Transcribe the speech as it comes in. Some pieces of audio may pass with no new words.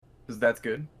Is that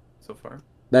good so far?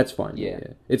 That's fine. Yeah, Yeah.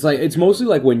 yeah. It's like it's mostly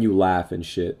like when you laugh and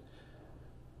shit.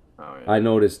 Oh yeah. I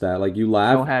noticed that. Like you No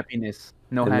laugh, happiness.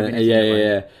 No and then happiness in yeah, your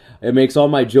yeah, life. yeah. It makes all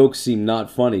my jokes seem not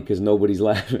funny because nobody's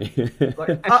laughing.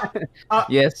 Like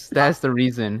Yes, ah. that's the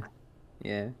reason.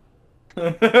 Yeah.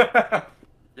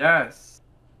 Yes,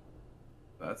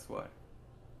 that's why.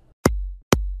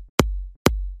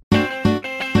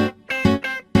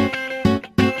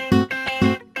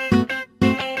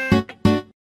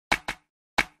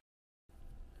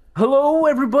 Hello,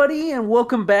 everybody, and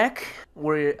welcome back.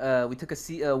 We took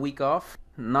a week off,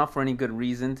 not for any good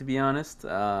reason, to be honest.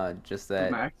 Just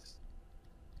that Max.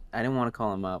 I didn't want to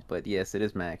call him out, but yes, it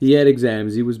is Max. He had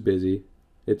exams. He was busy.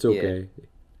 It's Yeah. okay. Still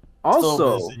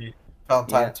Also, busy. Found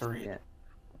time yeah, to read. yeah,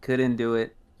 couldn't do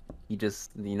it. He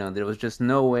just, there was just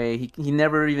no way. He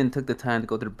never even took the time to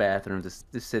go to the bathroom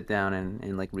to sit down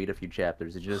and like read a few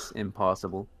chapters. It's just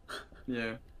impossible.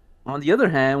 Yeah. On the other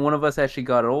hand, one of us actually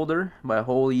got older by a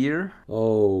whole year.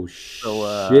 Oh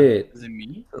So shit. Is it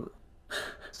me?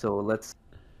 so let's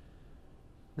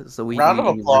so Round of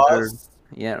we reserved. applause.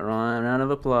 Yeah, round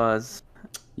of applause.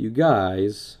 You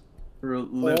guys. We're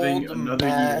living Old another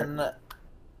year. man.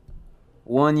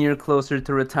 1 year closer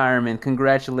to retirement.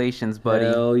 Congratulations, buddy.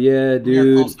 Hell yeah, You're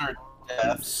dude. closer to I'm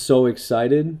death. so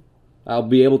excited. I'll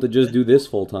be able to just do this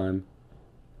full time.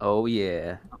 Oh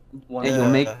yeah. One And you'll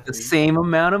make Yeah. the same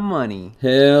amount of money.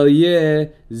 Hell yeah.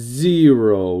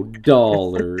 $0.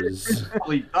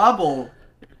 Probably double.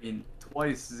 I mean,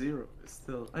 twice zero.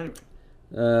 Still, anyway.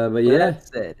 But With yeah. that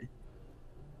said,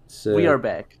 So we are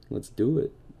back. let's do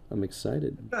it. I'm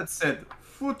excited. That said,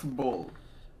 football.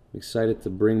 I'm excited to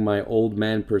bring my old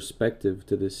man perspective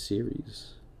to this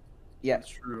series. Yeah. That's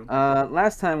true.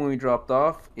 Last time when we dropped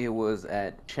off, it was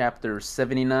at chapter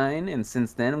 79, and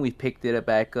since then we picked it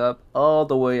back up all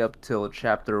the way up till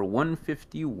chapter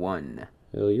 151.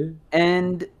 Hell yeah.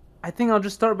 And I think I'll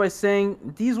just start by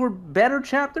saying these were better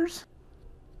chapters.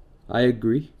 I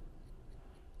agree.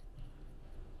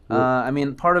 I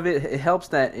mean, part of it helps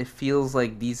that it feels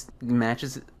like these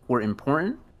matches were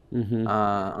important. Mm-hmm.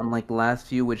 Unlike the last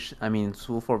few, which I mean,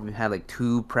 so far we've had like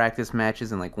 2 practice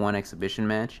matches and like 1 exhibition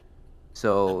match,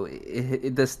 so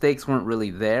the stakes weren't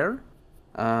really there.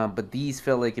 But these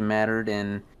felt like it mattered,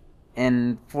 and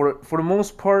for the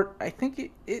most part, I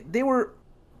think they were.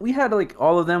 We had like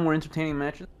all of them were entertaining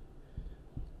matches.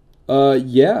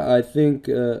 Yeah,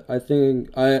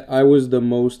 I was the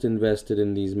most invested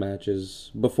in these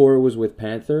matches before it was with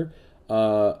Panther.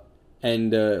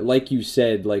 And like you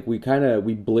said, like we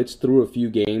blitzed through a few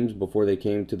games before they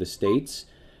came to the States,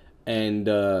 and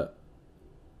for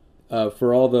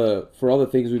all the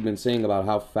things we've been saying about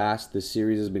how fast this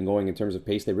series has been going in terms of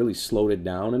pace, they really slowed it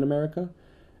down in America,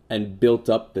 and built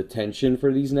up the tension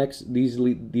for these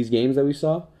games that we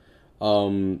saw.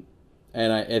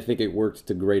 And I think it worked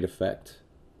to great effect.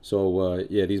 So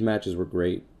yeah, these matches were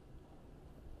great.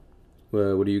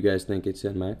 What do you guys think, it's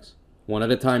in Max? One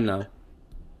at a time now.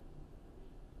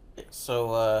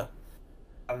 So, a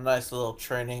nice little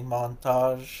training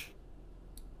montage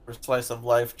for slice of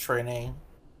life training.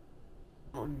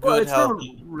 Well, Good, it's not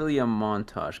healthy. really a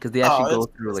montage because they actually go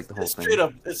through like the whole it's thing.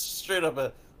 straight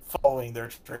up following their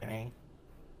training.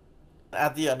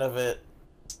 At the end of it,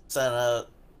 Senna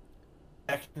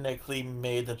technically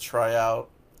made the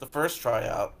first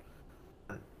tryout.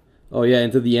 Oh yeah,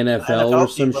 into the NFL or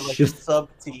some team, but like a shit. sub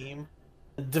team,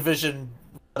 division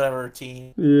whatever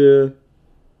team. Yeah.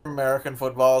 American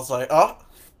football is like, oh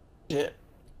shit,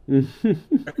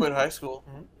 I quit high school.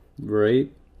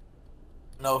 Right.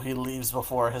 No, he leaves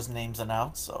before his name's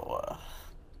announced. So,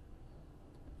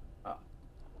 Could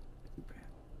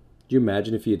you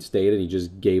imagine if he had stayed and he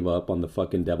just gave up on the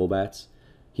fucking Devil Bats?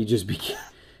 He just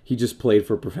he just played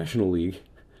for professional league.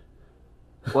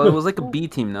 Well, it was like a B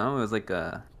team, no? It was like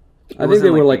a. I think they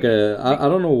were like I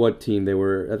don't know what team they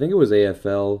were. I think it was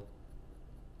AFL,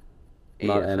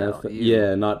 not AFL, NFL. ew.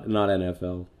 Yeah, not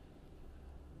NFL.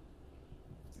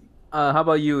 How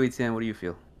about you, Etienne? What do you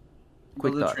feel?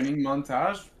 Quick The thoughts. training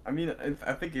montage. I mean,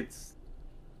 I think it's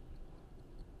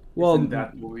Well, isn't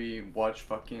that what we watch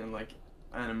fucking like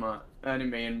anime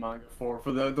and manga for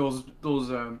those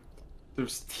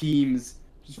teams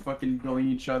just fucking killing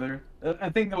each other. I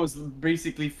think that was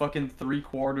basically fucking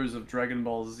 3/4 of Dragon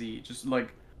Ball Z, just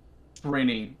like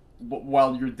training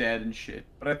while you're dead and shit.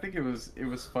 But I think it was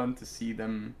fun to see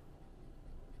them.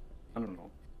 I don't know.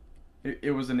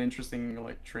 It was an interesting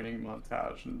like training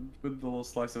montage and with the little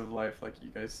slice of life, like you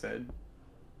guys said.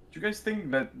 Do you guys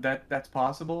think that's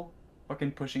possible?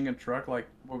 Fucking pushing a truck like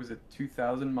what was it,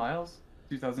 2,000 miles,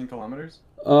 2,000 kilometers?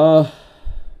 uh,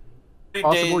 3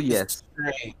 Possible, days yes.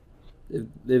 straight.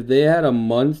 if they had a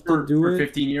month to do for it,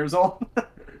 15 years old.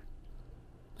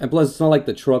 and plus it's not like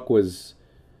the truck was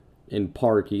in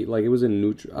Parky, like it was in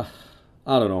neutral.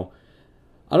 I don't know.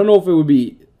 I don't know if it would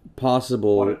be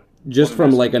possible What a- just what a from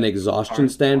mess like of an exhaustion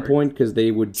hard standpoint, because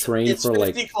they would train It's for 50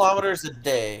 like kilometers a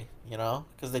day, you know,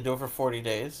 because they do it for 40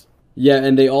 days. yeah,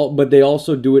 and they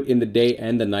also do it in the day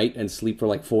and the night and sleep for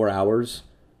like 4 hours.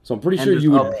 So I'm pretty And sure there's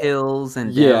you would. uphills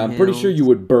and Yeah, I'm pretty sure downhills. you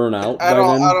would burn out by I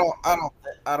don't, then. I don't, I don't,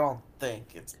 I don't think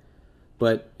it's.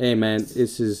 But hey, man,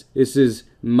 this is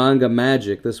manga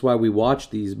magic. That's why we watch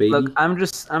these, baby. Look, I'm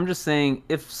just saying,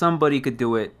 if somebody could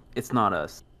do it, it's not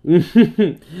us.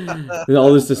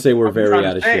 All this to say, we're What are you very trying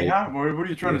out to of say, shape. huh? What are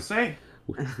you trying to say?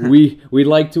 We'd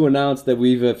like to announce that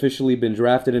we've officially been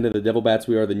drafted into the Devil Bats.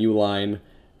 We are the new line,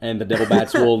 and the Devil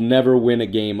Bats will never win a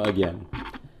game again.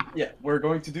 Yeah, we're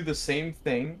going to do the same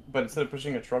thing, but instead of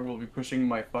pushing a truck, we'll be pushing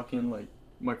my fucking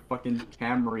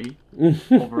Camry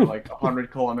over like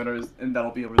 100 kilometers, and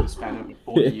that'll be over the span of a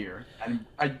full year. And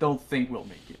I don't think we'll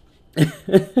make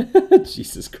it.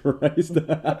 Jesus Christ.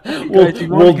 Guys, you wanna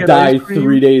we'll get die ice cream?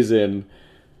 3 days in.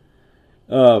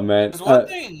 Oh, man.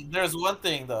 There's one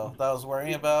thing though that I was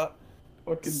worrying about.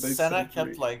 Fucking Senna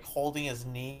kept like holding his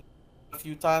knee a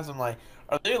few times. I'm like,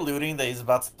 are they alluding that he's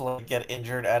about to like, get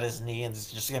injured at his knee and is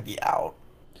just gonna be out?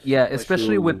 Yeah,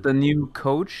 especially true. with the new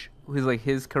coach, who's like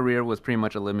his career was pretty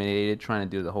much eliminated trying to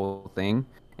do the whole thing,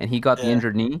 and he got the Yeah.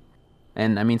 injured knee.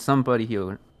 And I mean, somebody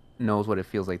who knows what it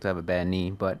feels like to have a bad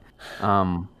knee, but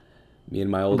Me and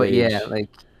my old but age. yeah, like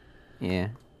yeah.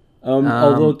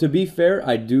 Although to be fair,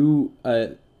 I do.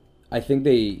 I think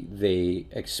they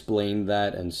explained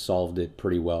that and solved it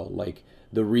pretty well. Like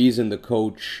the reason the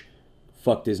coach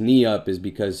fucked his knee up is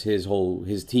because his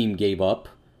team gave up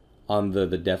on the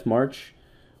death march,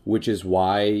 which is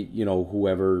why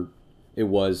whoever it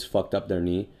was fucked up their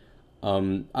knee.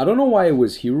 I don't know why it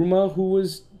was Hiruma who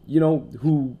was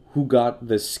who got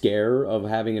the scare of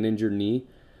having an injured knee.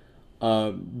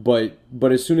 But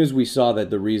as soon as we saw that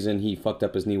the reason he fucked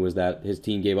up his knee was that his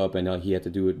team gave up and he had to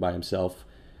do it by himself,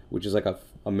 which is like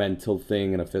a mental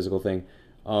thing and a physical thing,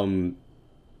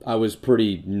 I was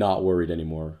pretty not worried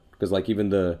anymore, because like even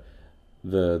the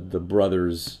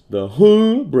brothers,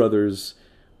 brothers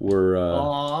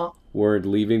weren't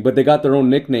leaving, but they got their own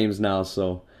nicknames now,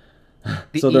 so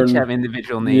They they're each have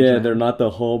individual names. yeah, now. they're not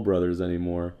the Hall brothers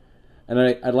anymore. And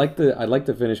I'd like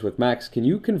to finish with Max. Can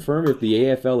you confirm if the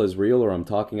AFL is real or I'm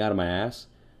talking out of my ass?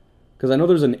 Because I know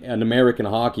there's an American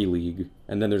Hockey League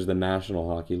and then there's the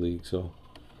National Hockey League. So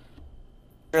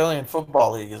Australian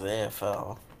Football League is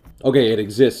AFL. okay, it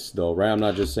exists though, right? I'm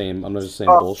not just saying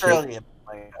bullshit. Australian.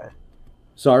 My guy.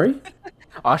 Sorry.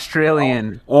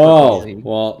 Australian. Oh,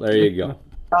 well, there you go.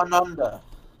 Down under.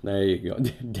 There you go.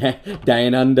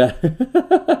 Dying under.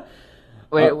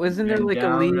 Wait, wasn't there and like a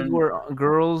down league and- where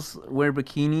girls wear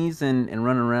bikinis and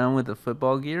run around with the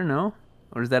football gear? No,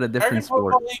 or is that a different American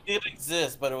sport? Football League did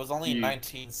exist, but it was only in You-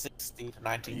 1960 to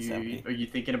 1970. Are you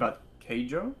thinking about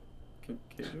Keijo?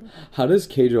 Keijo? How does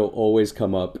Keijo always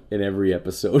come up in every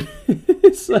episode?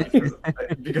 It's like...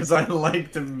 Because I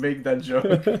like to make that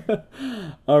joke.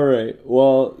 All right.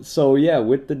 Well, so yeah,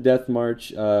 with the Death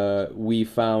March, we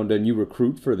found a new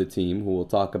recruit for the team who we'll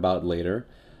talk about later.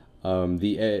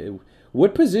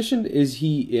 What position is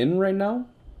he in right now?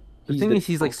 The thing is,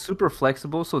 he's like super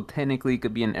flexible, so technically he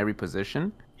could be in every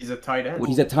position. He's a tight end.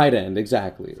 He's a tight end,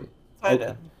 exactly. Tight Okay.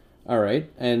 end. All right,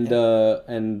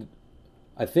 and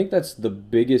I think that's the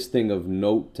biggest thing of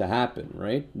note to happen,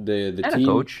 right? The And team,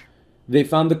 a coach. they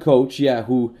found the coach, yeah,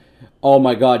 who, oh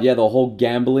my god, yeah, the whole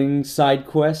gambling side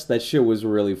quest, that shit was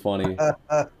really funny.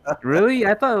 Really?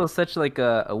 I thought it was such like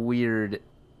a weird.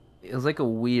 It was like a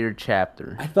weird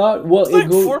chapter. I thought, well, It's like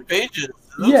goes, 4 pages. It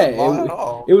yeah, wasn't long at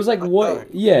all. it was like I what,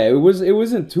 thought- yeah, it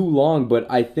wasn't too long, but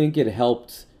I think it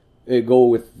helped it go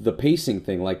with the pacing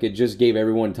thing. Like it just gave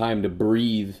everyone time to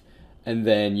breathe, and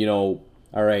then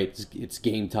all right, it's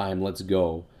game time, let's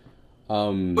go.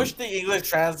 Wish the English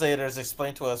translators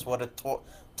explain to us what a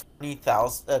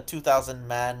 2,000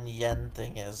 man yen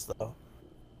thing is, though.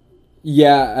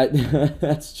 Yeah,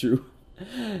 that's true.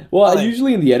 Well, Like,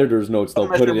 usually in the editor's notes they'll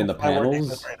put it in the My word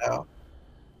English panels. right now.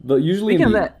 But usually Speaking in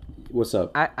of the that, what's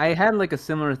up? I had like a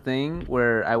similar thing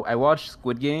where I watched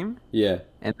Squid Game, Yeah.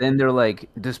 and then they're like,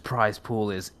 this prize pool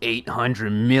is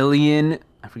 800 million.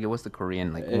 I forget what's the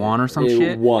Korean, like won or some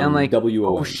shit. Won, And I'm like,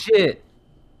 W-O-N. oh shit.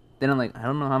 Then I'm like, I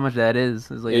don't know how much that is.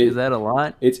 It's like, It- is that a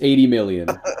lot? It's 80 million.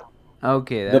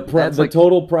 Okay, The like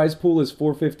total prize pool is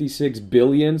 456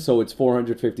 billion, so it's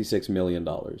 456 million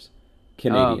dollars.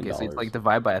 Canadian oh, okay, dollars. so it's like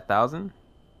divide by 1,000.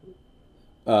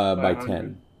 By 500.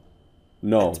 10.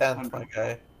 No. 10th, my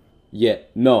guy. Yeah,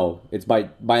 no, it's by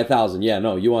 1,000. Yeah,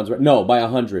 no, Yuan's right. No, by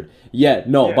 100. Yeah,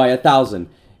 no, Yeah. by 1,000.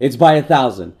 It's by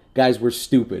 1,000. Guys, we're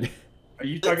stupid. Are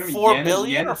you talking about 4 yen,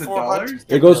 billion yen or to 400? dollars?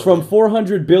 It goes from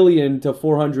 400 billion to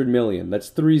 400 million. That's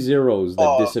 3 zeros that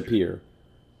Oh, okay. disappear.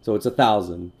 So it's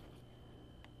 1,000.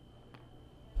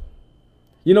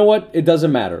 You know what? It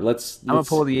doesn't matter. Let's. I'm gonna let's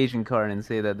pull the Asian card and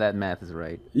say that math is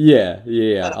right.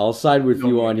 yeah. I'll side with Oh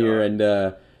you my on here, God.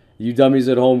 and you dummies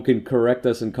at home can correct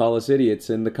us and call us idiots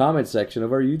in the comment section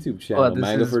of our YouTube channel, this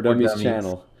Manga is for for Dummies Dummies.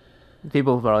 channel.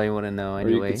 People probably want to know Or you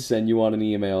anyway. could send you on an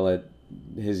email at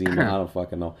his email. I don't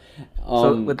fucking know.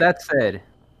 So with that said,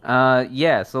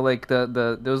 yeah. So like there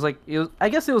was like I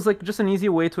guess it was like just an easy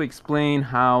way to explain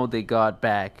how they got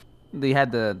back. They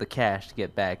had the cash to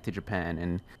get back to Japan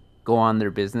and go on their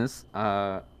business.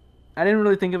 I didn't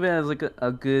really think of it as like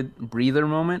a good breather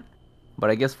moment,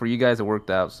 but I guess for you guys it worked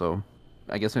out. So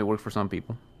I guess it worked for some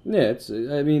people. Yeah, it's.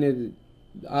 I mean,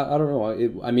 I don't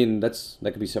know. I mean, that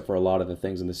could be said for a lot of the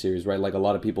things in the series, right? Like a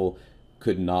lot of people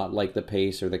could not like the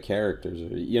pace or the characters,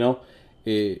 or, you know.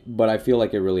 But I feel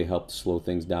like it really helped slow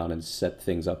things down and set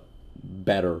things up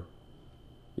better.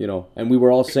 You know, and we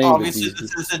were all saying Obviously, that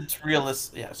these. this isn't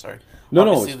realistic. Yeah, sorry. No,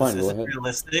 no, Obviously, it's fine. This Go isn't ahead.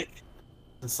 realistic.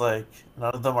 It's like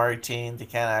none of them are 18. They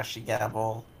can't actually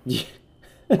gamble, Yeah.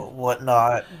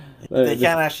 whatnot. They The-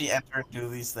 can't actually enter and do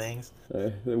these things.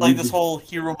 we- Like this whole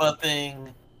Hiruma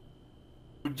thing,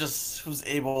 who's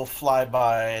able to fly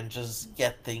by and just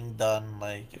get thing done.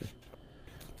 Like,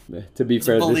 To be just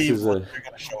fair, this believe is what a. they're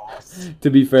gonna show us. To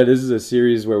be fair, this is a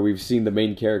series where we've seen the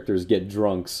main characters get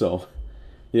drunk, so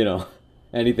you know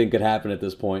anything could happen at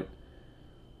this point.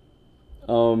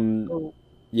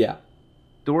 Yeah.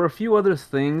 There were a few other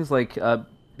things like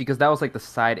because that was like the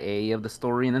side A of the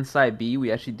story, and then side B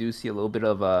we actually do see a little bit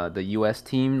of the U.S.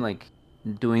 team like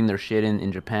doing their shit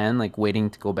in Japan, like waiting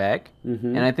to go back.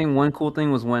 Mm-hmm. And I think one cool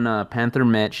thing was when Panther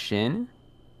met Shin.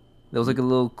 There was like a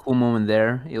little cool moment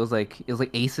there. It was like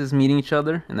aces meeting each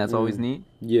other, and that's always neat.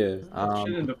 Yeah. That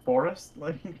shit in the forest,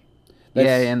 like.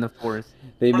 Yeah, in the forest.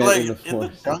 They Or met like in the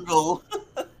forest. jungle.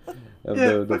 Of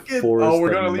Yeah, the fucking- forest. oh, we're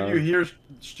of gonna the leave you mountain. here,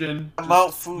 Shin. Mount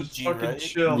Just Fuji, fucking right?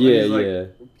 chill. And Yeah, he's like, yeah.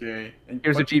 Okay. And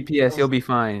Here's a fucking GPS. You'll be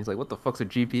fine. He's like, what the fuck's a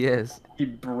GPS? He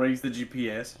breaks the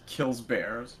GPS, kills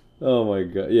bears. Oh my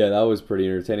god. Yeah, that was pretty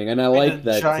entertaining, and I And like a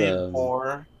that. giant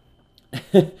boar.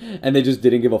 And they just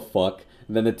didn't give a fuck.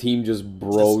 And then the team just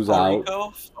bros out.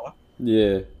 Toriko?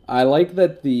 Yeah, I like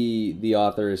that the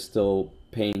author is still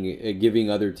giving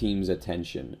other teams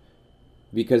attention,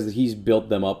 because he's built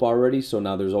them up already. So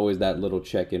now there's always that little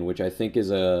check in, which I think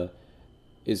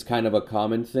is kind of a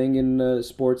common thing in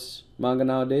sports manga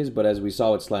nowadays. But as we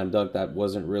saw with Slam Dunk, that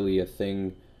wasn't really a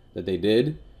thing that they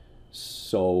did.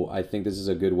 So I think this is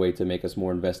a good way to make us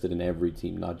more invested in every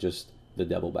team, not just the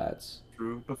Devil Bats.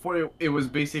 True. Before it was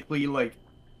basically like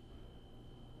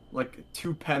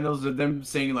two panels of them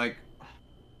saying like,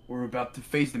 we're about to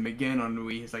face them again on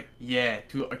Wii. It's like, yeah,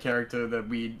 to a character that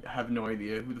we have no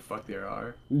idea who the fuck they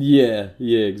are. Yeah,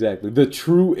 exactly. The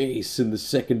true ace in the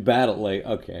second battle. Like,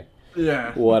 okay,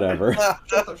 Yeah. whatever.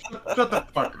 Shut the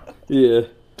fuck up. Yeah.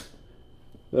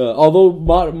 Although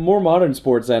more modern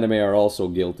sports anime are also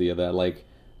guilty of that. Like,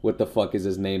 what the fuck is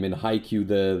his name in Haikyuu?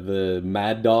 The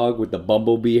Mad Dog with the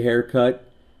bumblebee haircut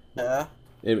Yeah.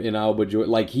 in Aoba Joy.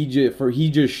 Like he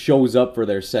just shows up for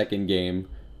their second game.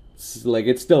 Like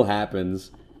it still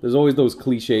happens. There's always those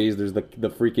cliches. There's the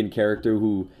freaking character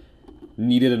who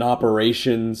needed an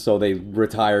operation, so they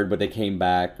retired, but they came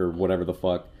back or whatever the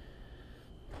fuck.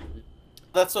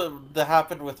 That's what that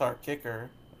happened with our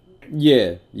kicker.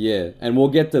 Yeah, and we'll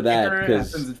get to that Kicker because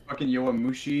happens in fucking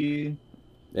Yowamushi.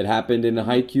 it happened in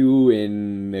Haikyuu,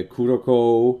 in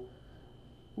Kuroko.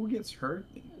 Who gets hurt?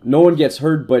 No one gets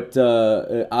hurt, but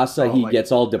Asahi like,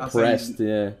 gets all Asahi's- depressed.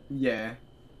 Yeah.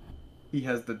 He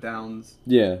has the downs.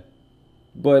 Yeah.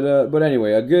 But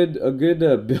anyway, a good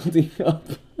building up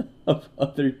of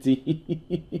other teams.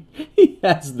 He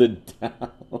has the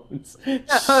downs.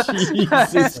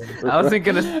 Jesus I wasn't Christ.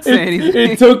 gonna say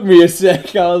anything. It took me a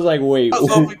sec. I was like, wait. I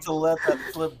was hoping to let that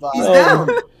slip by. He's Oh. down.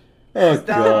 Oh He's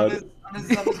down on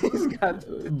god. he's got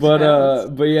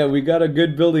But yeah, we got a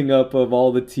good building up of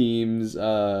all the teams.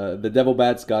 The Devil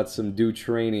Bats got some due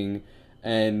training,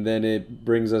 and then it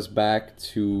brings us back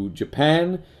to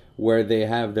Japan, where they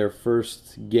have their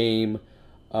first game,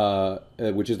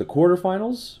 which is the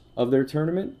quarterfinals of their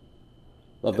tournament,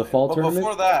 of the fall But tournament.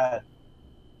 before that,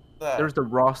 There's the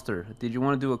roster. Did you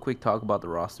want to do a quick talk about the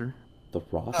roster? The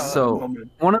roster. So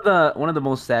one of the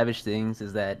most savage things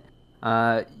is that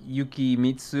Yuki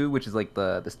Mitsu, which is like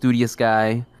the studious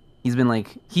guy, he's been like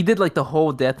he did like the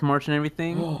whole Death March and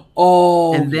everything.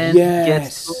 Oh And then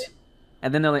yes. gets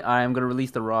and then they're like, I'm gonna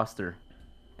release the roster,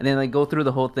 and then like go through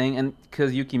the whole thing, and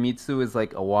because Yukimitsu is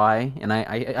like a Y, and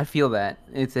I feel that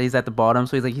he's at the bottom,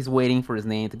 so he's waiting for his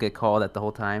name to get called at the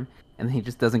whole time, and he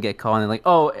just doesn't get called, and like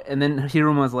and then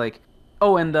Hiruma's like,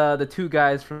 oh, and the two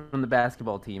guys from the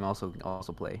basketball team also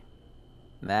play.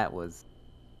 That was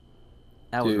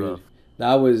Dude, rough.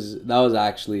 that was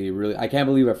actually really. I can't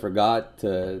believe I forgot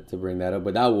to bring that up,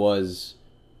 but that was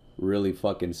really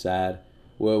fucking sad.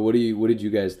 Well, what did you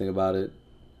guys think about it?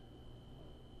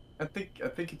 I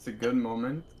think it's a good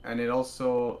moment, and it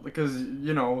also because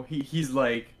he's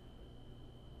like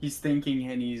he's thinking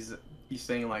and he's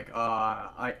saying like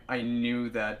I knew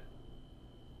that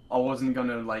I wasn't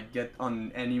gonna like get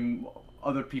on any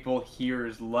other people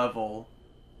here's level,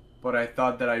 but I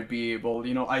thought that I'd be able.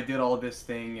 I did all this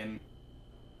thing and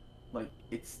like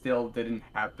it still didn't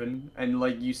happen, and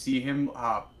like you see him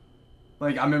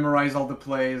like I memorized all the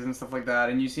plays and stuff like that,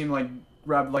 and you see him like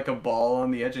grab like a ball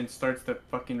on the edge and starts to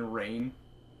fucking rain,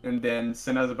 and then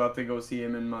Senna's about to go see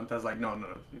him, and Monta's like, no,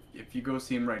 if you go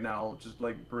see him right now, I'll just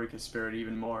like break his spirit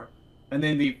even more, and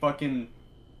then they fucking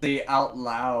say out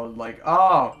loud like,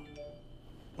 oh,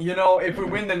 if we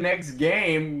win the next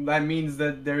game, that means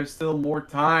that there's still more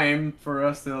time for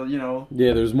us to,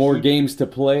 Yeah, there's more games to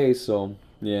play, so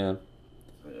yeah.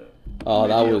 Oh,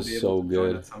 that maybe was he'll be so able to join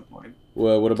good. at some point.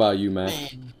 Well, what about you,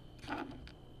 Matt?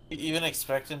 You even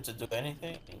expect him to do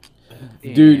anything?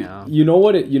 Dude, Yeah. you know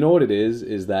what it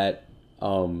is that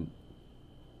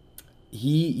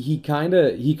he kind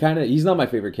of he's not my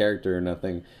favorite character or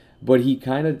nothing, but he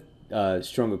kind of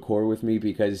strung a chord with me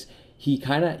because he's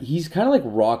kind of like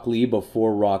Rock Lee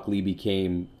before Rock Lee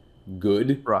became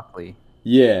good. Broccoli.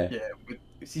 Yeah. Yeah,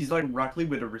 he's like Rock Lee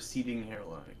with a receding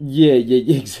hairline. Yeah,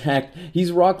 exact.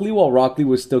 He's Rock Lee while Rock Lee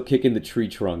was still kicking the tree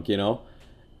trunk,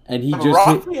 And he just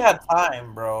Rocky had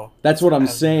time, bro. That's what I'm Has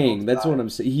no saying. That's what time. I'm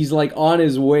saying. He's like on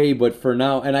his way, but for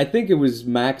now, and I think it was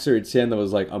Max or Etienne that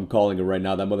was like, "I'm calling it right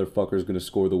now. That motherfucker's gonna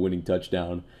score the winning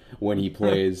touchdown when he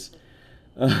plays."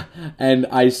 And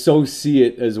I so see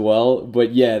it as well.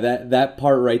 But yeah, that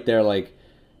part right there, like,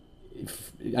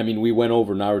 I mean, we went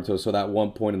over Naruto, so that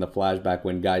one point in the flashback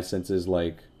when Guy senses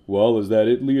like, "Well, is that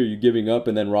it, Lee? Are you giving up?"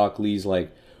 And then Rock Lee's like,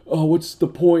 "Oh, what's the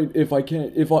point if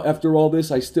after all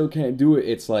this I still can't do it?"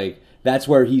 It's like that's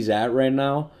where he's at right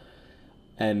now,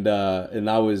 and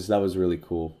that was really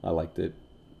cool. I liked it.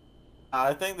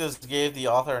 I think this gave the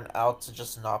author an out to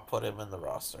just not put him in the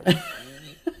roster.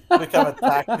 He'll become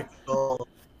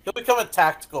a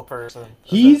tactical person.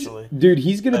 Eventually.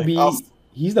 He's gonna Like, be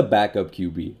he's the backup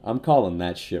QB. I'm calling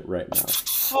that shit right now.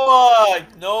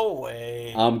 Fuck, no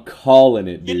way. I'm calling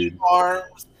it, Get dude.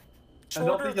 arms. I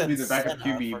don't think he'll be the backup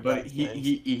Senna, QB, for but God's he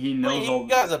sakes. he knows all.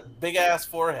 He has a big ass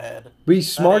forehead. But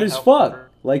he's smart ain't as helping fuck, her.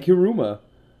 like Hiruma.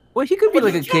 Well, he could be But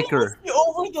like you a can't kicker. even see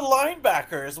over the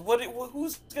linebackers.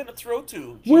 Who's gonna throw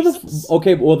to? Where Jesus.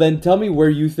 okay, well then tell me where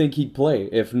you think he'd play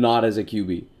if not as a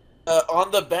QB.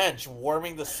 On the bench,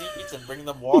 warming the seats and bringing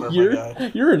them water, my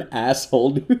guy. You're an asshole,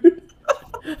 dude.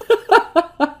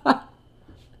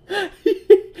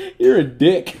 You're a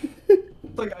dick.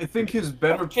 Like I think his I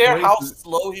better don't care how place is-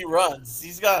 slow he runs.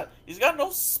 He's got no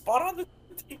spot on the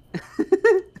team.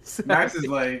 Max is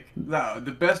like, no,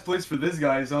 the best place for this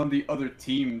guy is on the other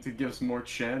team to give us more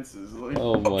chances. Like,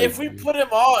 Oh my If we put him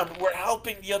on, we're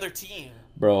helping the other team.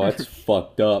 bro, that's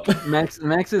fucked up. Max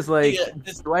is like, Yeah,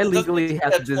 do I it doesn't legally need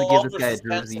have to be a just 12 give this guy a versus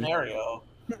 10 jersey? Scenario.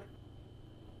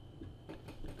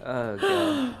 Oh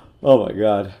god. Oh my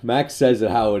god. Max says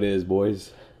it how it is,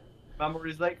 boys.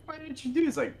 Mamoru's like, why didn't you do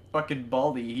this? Like fucking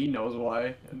Baldy, he knows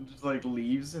why, and just like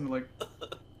leaves and like,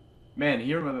 man,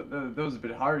 that was a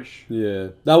bit harsh. Yeah.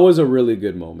 That was a really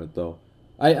good moment though.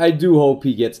 I do hope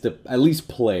he gets to at least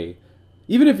play.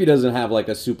 Even if he doesn't have like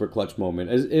a super clutch moment.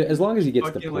 As long as he gets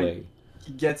to Fucking, play. like,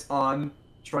 he gets on,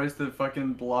 tries to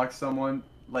fucking block someone,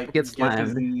 like Gets gets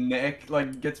his slammed. neck,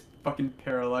 like gets fucking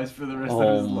paralyzed for the rest of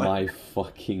Oh his life. my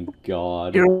fucking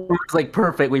god. Hiruma's like,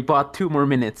 perfect. We bought 2 more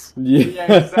minutes. Yeah.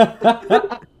 Yeah,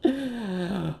 exactly.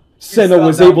 Senna saw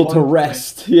was that able to one play.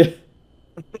 rest. Yeah.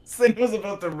 Singh was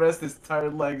about to rest his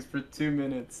tired legs for 2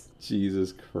 minutes.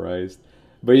 Jesus Christ.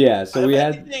 But yeah, so we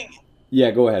had.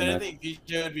 Yeah, go ahead, I Matt. think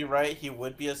VJ would be right. He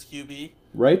would be as QB.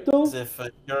 Right though? Because if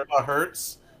Yorba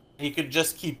hurts, he could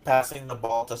just keep passing the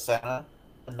ball to Senna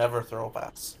and never throw a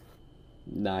pass.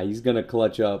 Nah, he's gonna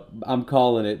clutch up. I'm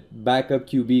calling it. Backup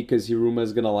QB because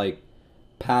Hiruma's gonna like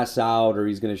pass out or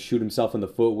he's gonna shoot himself in the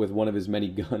foot with one of his many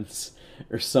guns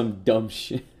or some dumb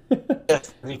shit.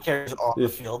 Yes, he carries off Yeah. the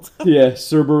field. Yeah,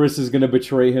 Cerberus is gonna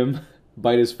betray him,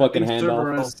 bite his fucking I think hand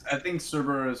off.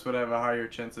 Cerberus would have a higher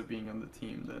chance of being on the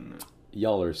team than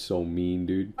Y'all are so mean,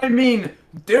 dude. I mean,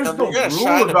 there's You're no gonna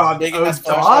shine rule about big-ass a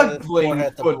flashlight dog in the playing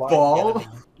forehead to blind the football. enemy.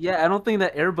 Yeah, I don't think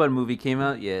that Airbud movie came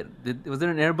out yet. Was there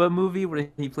an Airbud movie where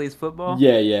he plays football?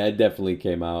 Yeah, it definitely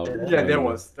came out. Yeah, there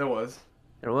was. There was.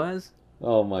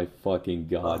 Oh my fucking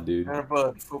god, dude.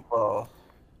 Airbud football.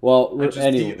 Well, I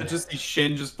anyway. just see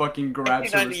Shin just fucking grab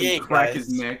Service and 1998, crack his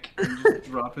guys. neck and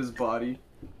just drop his body.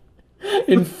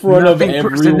 In front of Nothing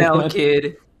personnel, everyone.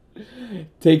 kid.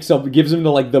 Gives him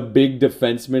to like the big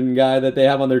defenseman guy that they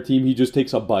have on their team. He just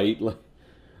takes a bite. Like,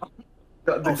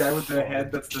 The guy with the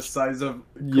head that's the size of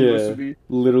yeah, Komusubi.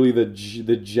 literally the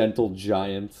gentle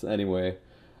giant. Anyway,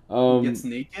 He gets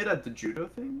naked at the judo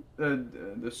thing,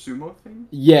 the sumo thing.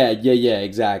 yeah,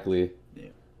 exactly.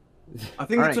 I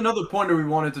think that's another point that we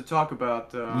wanted to talk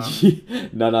about.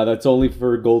 No, that's only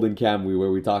for Golden Kamui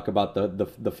where we talk about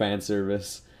the fan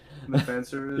service. The fan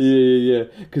service. Yeah.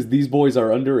 Because these boys are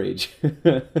underage.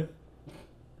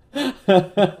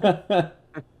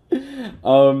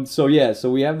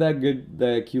 So we have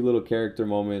that cute little character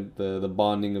moment. The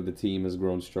bonding of the team has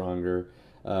grown stronger.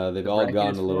 They've all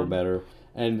gotten a little better,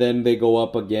 and then they go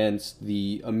up against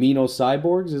the Amino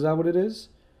Cyborgs. Is that what it is?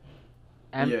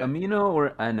 Yeah. Amino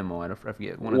or Animo? I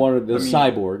forget. One of the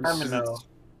cyborgs.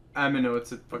 Amino,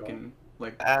 it's a fucking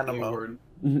like Animo. word.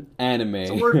 Anime. It's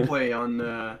a wordplay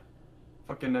on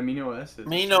fucking amino acids.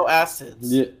 Amino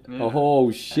acids. Yeah. Yeah. Oh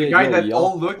The shit! guy yo, that y'all-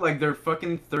 all look like they're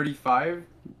fucking 35.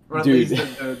 Or at Dude.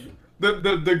 least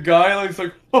the guy looks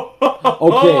like.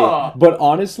 Okay, but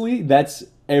honestly, that's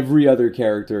every other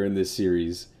character in this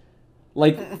series.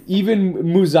 Like, even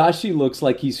Musashi looks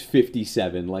like he's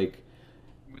 57. Like,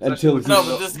 until No,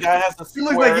 but this guy has the. He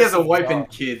looks like he has a wife and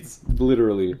kids.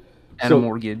 literally. And a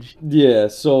mortgage. Yeah,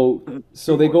 so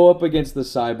they go up against the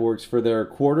Cyborgs for their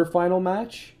quarterfinal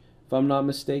match, if I'm not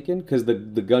mistaken, because the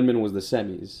gunman was the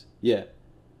semis. Yeah.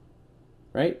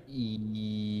 Right?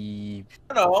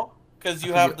 No, because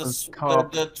you have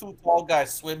the two tall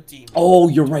guys swim team. Oh,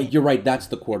 you're right. That's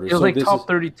the quarter. It was So like this top is,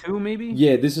 32, maybe?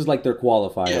 yeah, this is like their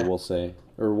qualifier, Yeah. we'll say,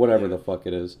 or whatever the fuck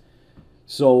it is.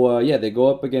 So yeah, they go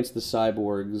up against the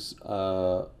Cyborgs.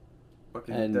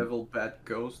 Fucking And- devil bat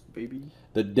ghost baby.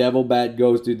 The Devil Bat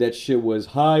Ghost, dude. That shit was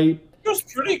hype. It was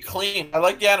pretty clean. I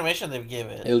like the animation they gave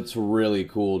it. It's really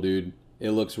cool, dude.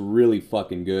 It looks really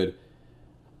fucking good.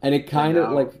 And it kind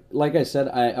of, now- like I said,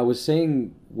 I was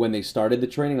saying when they started the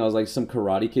training, I was like some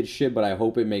Karate Kid shit, but I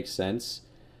hope it makes sense.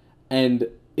 And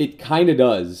it kind of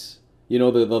does. You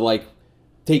know, the like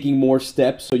taking more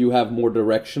steps so you have more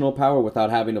directional power without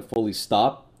having to fully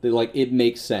stop. It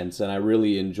makes sense, and I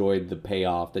really enjoyed the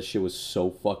payoff. That shit was so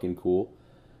fucking cool.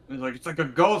 It's like a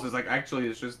ghost. It's like actually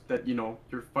it's just that your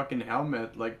fucking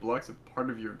helmet like blocks a part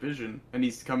of your vision, and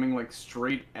he's coming like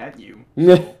straight at you.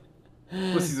 So,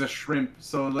 plus he's a shrimp,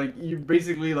 so like you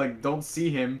basically like don't see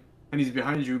him, and he's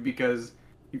behind you because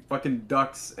he fucking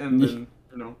ducks, and then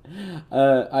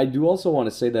I do also want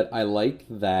to say that I like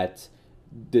that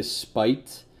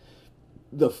despite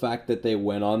the fact that they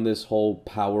went on this whole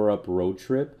power-up road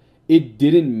trip, it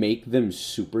didn't make them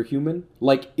superhuman.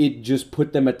 Like, it just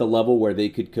put them at the level where they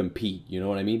could compete, you know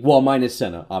what I mean? Well, minus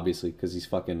Senna, obviously, because he's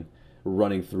fucking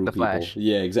running through The people. Flash.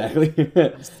 Yeah, exactly.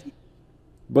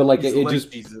 But like, he's it like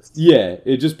just... Jesus. Yeah,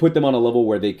 it just put them on a level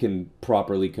where they can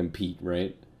properly compete,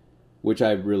 right? Which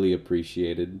I really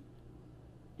appreciated.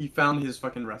 He found his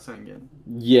fucking Rasengan.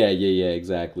 Yeah,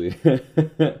 exactly.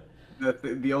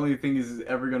 The only thing he's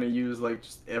ever gonna use like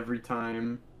just every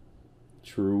time.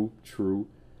 True.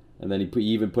 And then he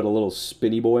even put a little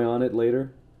spinny boy on it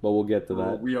later, but we'll get to Oh,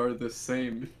 that. we are the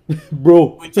same.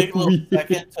 Bro, We take a little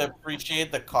second to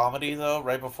appreciate the comedy though,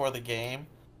 right before the game.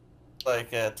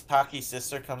 Like Taki's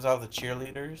sister comes out of the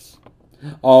cheerleaders.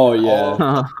 Oh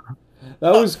yeah,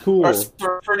 that was cool.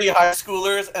 Are pretty high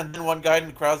schoolers, and then one guy in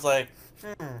the crowd's like,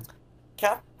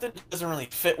 Captain doesn't really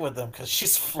fit with them because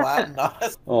she's flat and not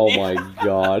as Oh my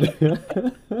god. Yeah,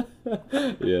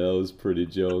 that was pretty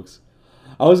jokes.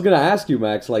 I was gonna ask you,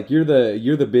 Max. Like, you're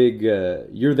the big.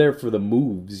 You're there for the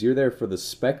moves. You're there for the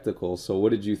spectacle. So, what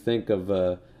did you think of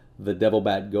the Devil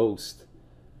Bat Ghost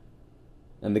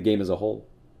and the game as a whole?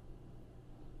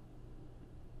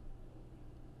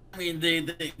 I mean,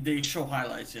 they show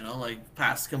highlights, like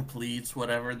pass completes,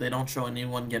 whatever. They don't show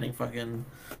anyone getting fucking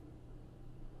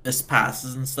missed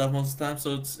passes and stuff most of the time.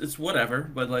 So it's whatever.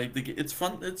 But like, it's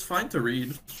fun. It's fine to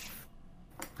read.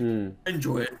 I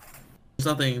enjoy it.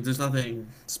 There's nothing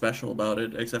special about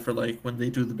it except for like when they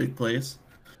do the big plays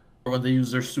or when they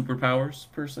use their superpowers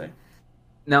per se.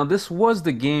 Now, this was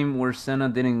the game where Senna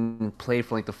didn't play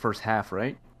for like the first half,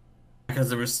 right? Because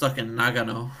they were stuck in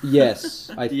Nagano. Yes.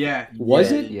 Yeah.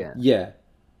 Was Yeah, it? yeah. Yeah.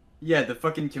 Yeah, the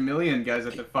fucking chameleon guys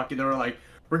at the fucking they were like,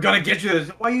 we're gonna get you this.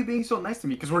 Why are you being so nice to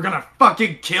me? Because we're gonna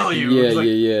fucking kill you. Yeah, It's like,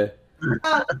 yeah, yeah.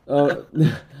 Uh,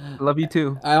 Love you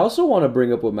too. I also want to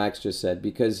bring up what Max just said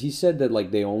because he said that like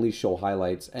they only show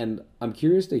highlights, and I'm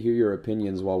curious to hear your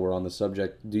opinions while we're on the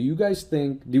subject. Do you guys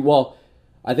think? Well,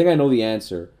 I think I know the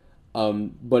answer,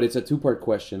 but it's a two-part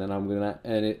question, and I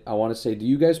want to say, do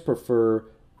you guys prefer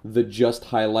the just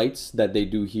highlights that they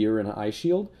do here in Ice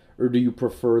Shield, or do you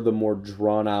prefer the more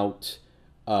drawn-out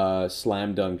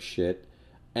slam dunk shit?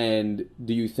 And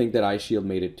do you think that Ice Shield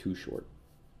made it too short?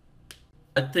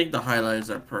 I think the highlights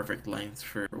are perfect length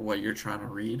for what you're trying to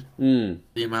read. Mm.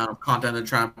 The amount of content they're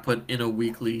trying to put in a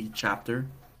weekly chapter,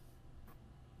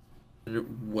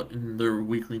 in their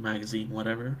weekly magazine,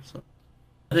 whatever. So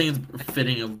I think it's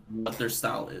fitting of what their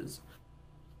style is.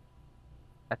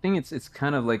 I think it's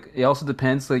kind of like it also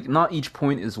depends. Like not each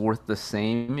point is worth the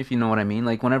same, if you know what I mean.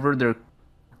 Like whenever they're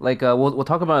like we'll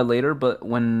talk about it later, but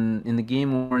when in the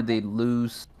game where they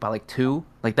lose by like two,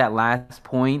 like that last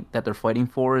point that they're fighting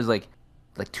for is like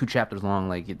 2 chapters long.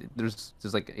 Like there's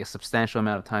like a substantial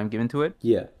amount of time given to it.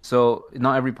 Yeah. So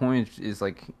not every point is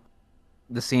like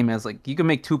the same as like you can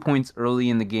make 2 points early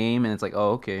in the game and it's like,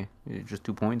 oh, okay, it's just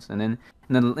 2 points, and then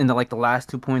in the like the last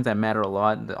 2 points that matter a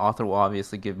lot, the author will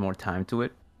obviously give more time to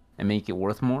it and make it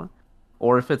worth more.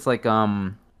 Or if it's like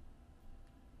for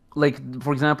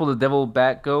example the Devil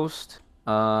Bat Ghost,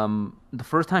 the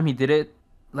first time he did it,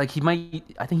 like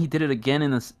I think he did it again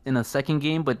in a second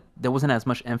game, but there wasn't as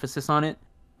much emphasis on it.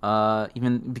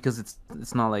 Even because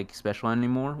it's not like special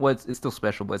anymore. Well, it's still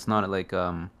special, but it's not like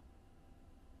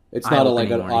It's not like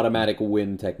an eye-opening or anything. automatic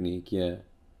win technique, yeah.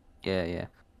 Yeah.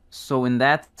 So in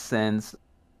that sense,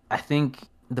 I think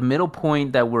the middle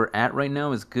point that we're at right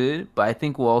now is good, but I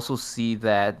think we'll also see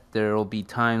that there will be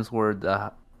times where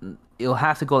it'll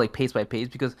have to go like pace by pace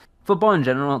because football in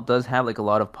general does have like a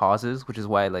lot of pauses, which is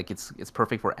why like it's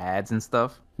perfect for ads and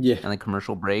stuff Yeah. and like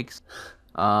commercial breaks.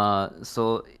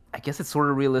 So I guess it's sort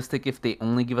of realistic if they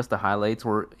only give us the highlights,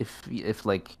 or if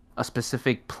like a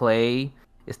specific play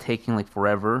is taking like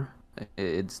forever.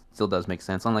 It still does make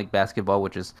sense. Unlike basketball,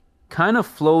 which is kind of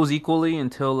flows equally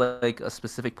until like a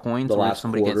specific point The where if last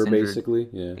somebody quarter, gets injured. basically,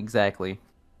 yeah. Exactly.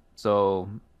 So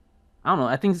I don't know.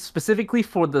 I think specifically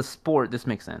for the sport, this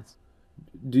makes sense.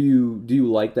 Do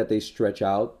you like that they stretch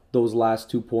out those last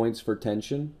 2 points for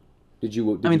tension? Did I mean,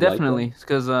 you like that? definitely,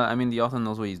 because I mean, the author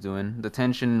knows what he's doing. The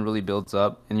tension really builds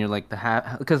up, and you're like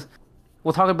because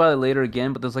we'll talk about it later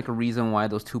again. But there's like a reason why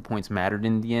those 2 points mattered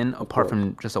in the end, Of apart course.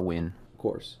 from just a win. Of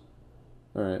course.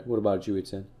 All right. What about you,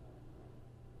 Itzen?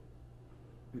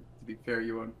 to be fair,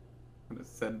 you kind of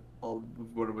said all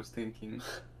of what I was thinking.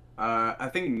 I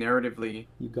think narratively,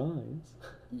 You guys.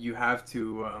 you have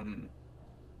to.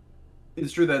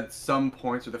 It's true that some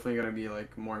points are definitely gonna be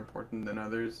like more important than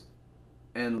others,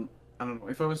 and I don't know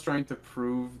if I was trying to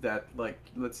prove that, like,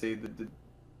 let's say the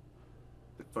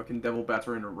fucking Devil Bats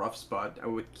were in a rough spot, I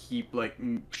would keep like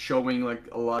showing like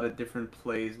a lot of different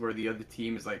plays where the other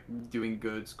team is like doing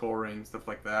good, scoring, stuff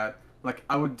like that. Like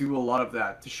I would do a lot of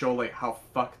that to show like how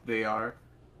fucked they are.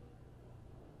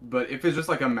 But if it's just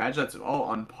like a match that's all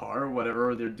on par,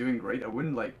 whatever, they're doing great, I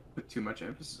wouldn't like put too much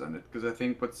emphasis on it, because I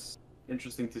think what's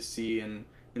interesting to see in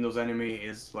those anime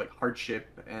is like hardship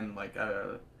and like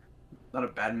not a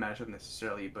bad matchup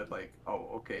necessarily, but like, oh,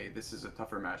 okay, this is a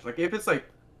tougher match. Like if it's like,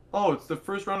 oh, it's the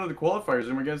first round of the qualifiers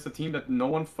and we're against a team that no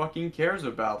one fucking cares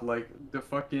about, like the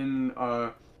fucking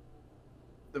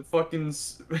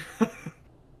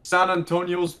San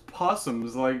Antonio's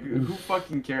Possums. Like who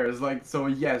fucking cares? Like, so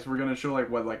yes, we're gonna show like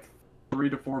what, like 3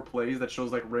 to 4 plays that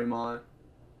shows like Raymond,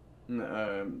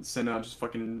 Senna just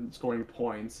fucking scoring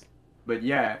points. But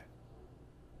yeah,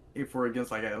 if we're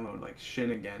against like, I don't know, like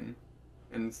Shin again,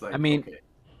 and it's like, I mean, okay,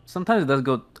 sometimes it does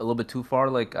go a little bit too far.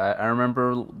 Like I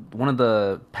remember one of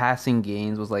the passing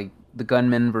games was like the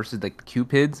Gunmen versus like the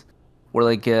Cupids, where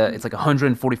like it's like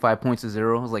 145 points to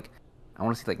 0. I was like, I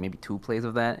want to see like maybe 2 plays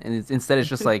of that, and instead it's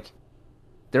just like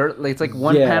they're like it's like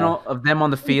one Yeah. panel of them on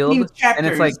the 15 field, and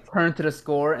it's like chapters. turn to the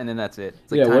score, and then that's it.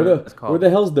 It's like Yeah, time is where called. the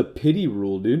hell's the pity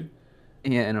rule, dude?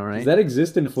 Yeah, I know, Does right? that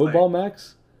exist in It's football,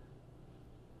 Max?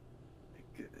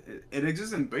 it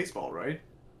exists in baseball, right?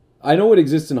 I know it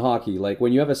exists in hockey. Like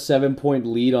when you have a 7-point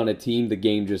lead on a team, the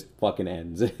game just fucking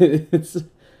ends. Have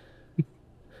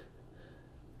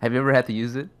you ever had to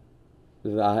use it?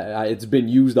 It's been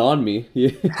used on me.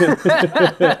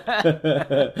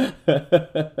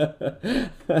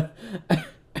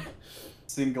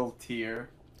 Single tier.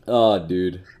 Oh,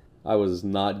 dude, I was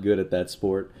not good at that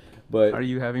sport, but Are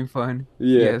you having fun?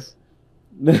 yeah.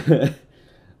 Yes.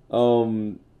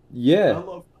 I Yeah.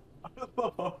 love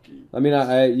hockey. I mean,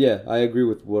 I agree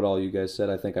with what all you guys said.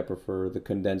 I think I prefer the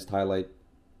condensed highlight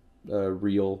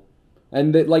real,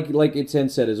 and that, like Itzen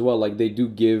said as well, like they do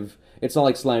give. It's not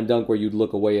like Slam Dunk where you'd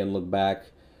look away and look back,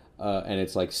 and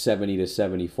it's like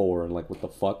 70-74, and like what the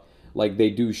fuck. Like they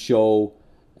do show,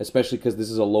 especially because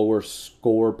this is a lower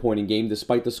score pointing game,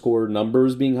 despite the score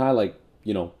numbers being high. Like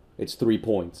it's 3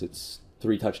 points, it's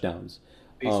 3 touchdowns.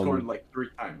 They scored like 3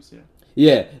 times. Yeah.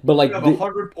 Yeah, but like You have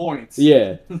 100 points.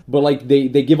 yeah, but like they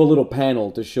give a little panel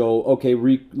to show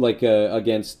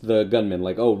against the gunman,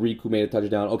 like, oh, Riku made a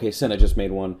touchdown, okay, Senna just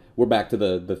made one, we're back to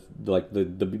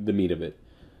the meat of it.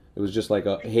 It was just like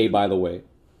a hey, by the way.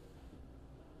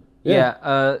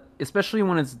 Yeah, especially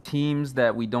when it's teams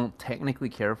that we don't technically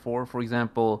care for. For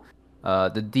example,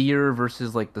 the deer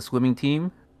versus like the swimming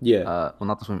team. Yeah. Well,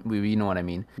 not the swim. You know what I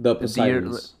mean. The deer.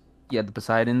 Poseidons. Yeah, the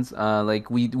Poseidons. Like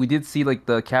we did see like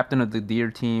the captain of the deer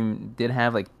team did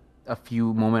have like a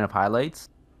few moment of highlights,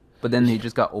 but then he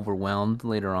just got overwhelmed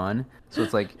later on. So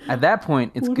it's like at that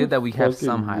point, it's What good a that we have fucking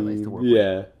some highlights to meme. work with.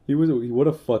 Yeah, what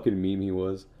a fucking meme he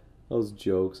was. Those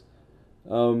jokes.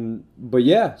 But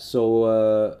yeah,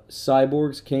 so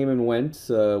Cyborgs came and went.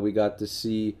 We got to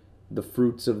see the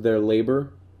fruits of their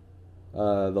labor.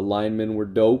 The linemen were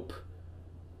dope.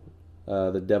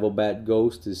 The Devil Bat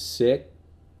Ghost is sick.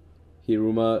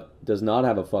 Hiruma does not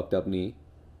have a fucked up knee.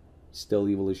 Still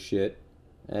evil as shit.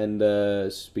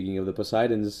 And speaking of the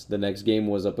Poseidons, the next game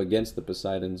was up against the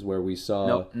Poseidons, where we saw.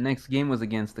 No, next game was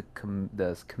against the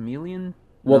Chameleon.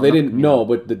 Well, No, they not didn't. Chameleon. No,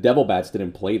 but the Devil Bats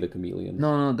didn't play the Chameleons.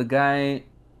 No, the guy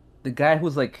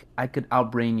who's like, I could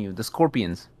outbrain you. The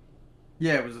Scorpions.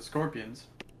 Yeah, it was the Scorpions.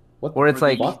 What? Or it's the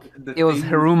like fuck? it was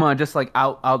Hiruma just like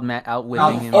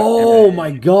outwitting him. Oh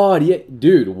my god! Yeah,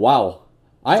 dude. Wow.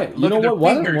 You look know at their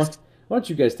what? fingers. Why don't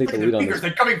you guys take Look the at lead their on fingers. this?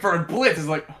 They're coming for a blitz. It's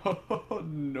like, oh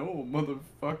no,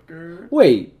 motherfucker.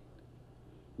 Wait.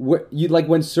 You like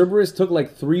when Cerberus took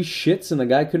like 3 shits and the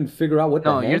guy couldn't figure out what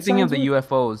the No, hand you're thinking of signs the were?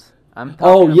 UFOs. I'm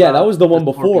Oh talking yeah, about that was the one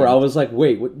the before. I Scorpions. was like,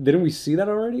 wait, didn't we see that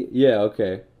already? Yeah.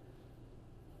 Okay.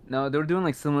 No, they were doing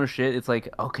like similar shit. It's like,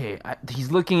 okay, he's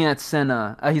looking at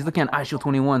Senna. He's looking at iShield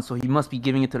 21, so he must be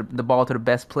giving it to the ball to the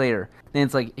best player. Then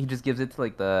it's like he just gives it to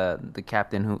like the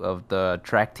captain of the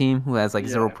track team who has like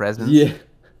 0 Yeah. presence. Yeah.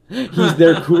 He's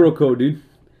their Kuroko, dude.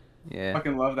 Yeah.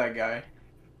 Fucking love that guy,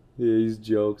 Yeah, he's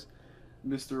jokes.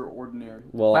 Mr. Ordinary.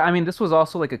 Well, But, I mean, this was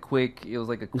also like a quick. It was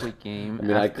like a quick game. I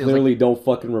mean, I It was, like, clearly don't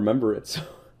fucking remember it. So.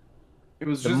 It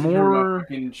was The just more- Hiruma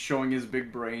fucking showing his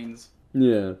big brains.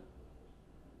 Yeah.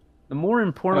 the more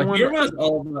important one. Here was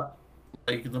all about,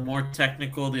 like, the more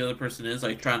technical the other person is,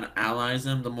 like trying to allies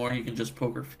him, the more he can just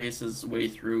poker face his way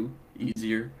through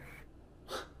easier.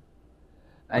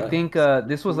 I think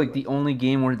this was like the only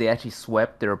game where they actually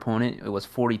swept their opponent. It was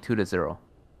 42-0.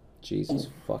 Jesus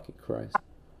fucking Christ.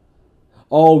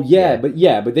 Oh yeah,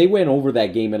 Yeah. but they went over that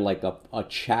game in like a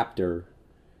chapter.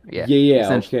 Yeah. Yeah,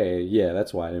 essentially. okay. Yeah,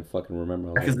 that's why I didn't fucking remember.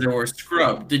 I was Because like, they were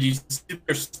scrubbed. Did you see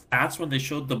their stats when they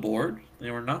showed the board?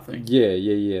 They were nothing.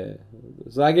 yeah.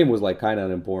 So that game was like kind of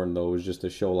unimportant though. It was just to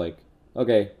show like,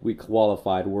 okay, we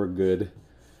qualified, we're good.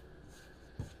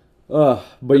 But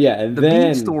yeah, and The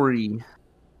then big story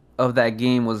of that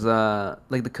game was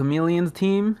like the Chameleons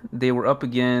team. They were up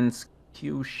against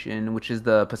Kyushin, which is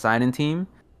the Poseidon team,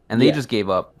 and they Yeah. just gave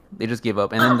up. They just gave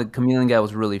up, and then the Chameleon guy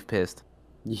was really pissed.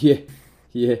 yeah.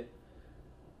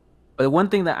 But one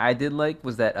thing that I did like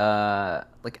was that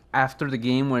like after the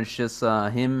game where it's just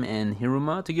him and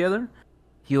Hiruma together,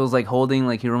 he was like holding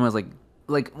like Hiruma's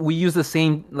like we use the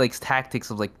same like tactics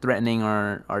of like threatening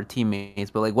our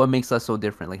teammates, but like what makes us so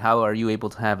different? Like how are you able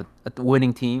to have a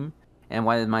winning team, and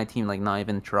why did my team like not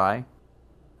even try?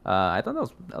 I thought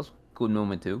that was a good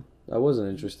moment too. That was an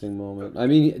interesting moment. I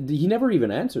mean, he never even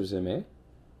answers him, eh?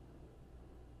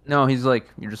 No, he's like,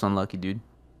 you're just unlucky, dude.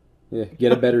 Yeah,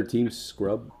 get a better team,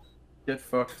 scrub. Get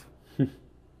fucked.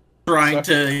 Trying Sucks.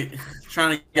 to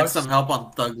get Sucks. some help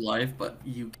on Thug Life, but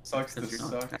you Sucks to because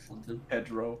you're not suck. talented.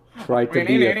 Hedgerow. Tried to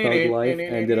be a thug life,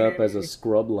 ended up as a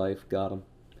scrub life. Got him.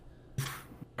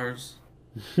 Ours.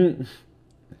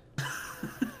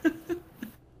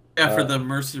 Yeah, for the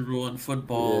mercy rule in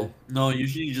football. No,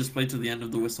 usually you just play to the end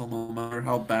of the whistle, no matter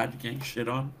how bad you're getting shit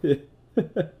on.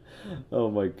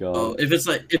 Oh my god. Oh, if it's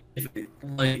like, if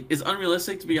like, it's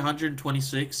unrealistic to be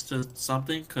 126 to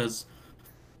something, because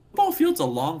football field's a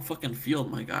long fucking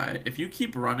field, my guy. If you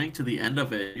keep running to the end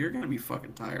of it, you're gonna be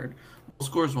fucking tired.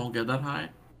 Most scores won't get that high.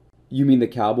 You mean the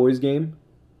Cowboys game?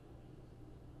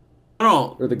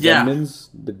 No, Or the yeah, Gunmans?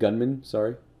 The Gunman,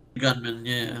 sorry. gunman,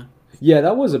 yeah. Yeah,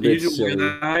 that was a They bit usually silly. get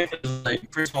that high 'cause,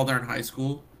 like, first of all, they're in high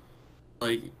school.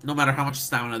 like no matter how much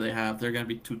stamina they have, they're gonna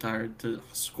be too tired to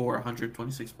score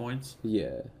 126 points.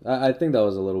 Yeah, I think that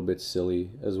was a little bit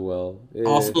silly as well.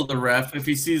 Also, the ref, if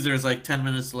he sees there's like 10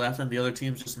 minutes left and the other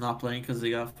team's just not playing because they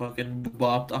got fucking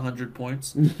bopped 100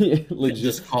 points, Yeah, you can legit.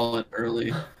 just call it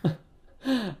early.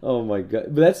 Oh my god,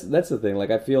 but that's the thing.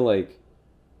 Like I feel like,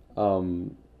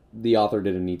 the author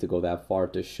didn't need to go that far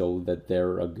to show that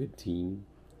they're a good team.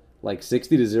 Like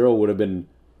 60-0 would have been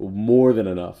more than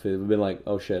enough. It would have been like,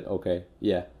 oh shit, okay,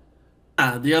 yeah.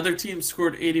 The other team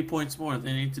scored 80 points more.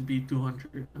 They need to beat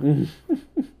 200.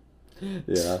 Yeah,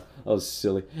 that was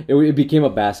silly. It became a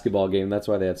basketball game. That's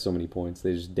why they had so many points.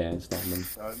 They just danced on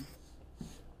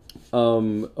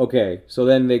them. Okay, so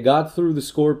then they got through the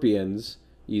Scorpions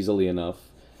easily enough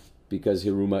because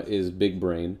Hiruma is big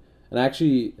brain. And I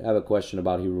actually have a question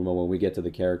about Hiruma when we get to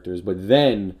the characters. But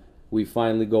then we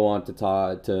finally go on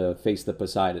to face the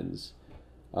Poseidons.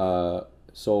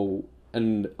 So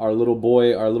and our little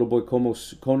boy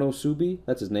Konosubi,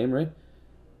 that's his name, right?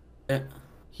 Yeah.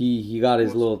 He got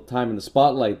his little time in the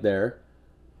spotlight there.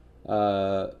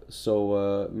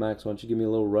 So Max, why don't you give me a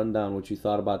little rundown what you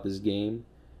thought about this game?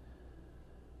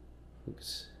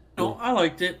 No, I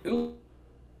liked it. It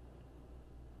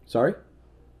Sorry?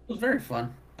 was very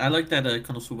fun. I like that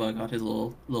Konosuba got his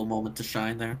little moment to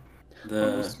shine there.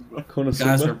 The guys are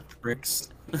Konosuba? pricks.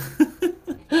 Not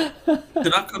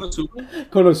Konosuba?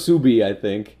 Konosubi, I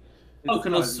think. Oh,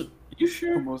 Konosuba. You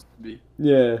sure? Supposed to be.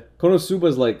 Yeah,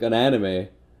 Konosuba's like an anime.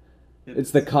 It's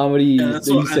the comedy, Yeah, the that's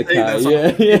what I think,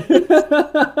 isekai. that's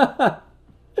Yeah,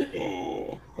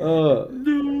 yeah.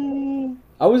 No.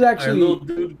 I was Alright, little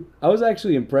actually, dude. I was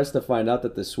actually impressed to find out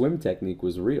that the swim technique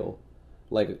was real.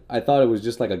 Like, I thought it was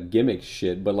just like a gimmick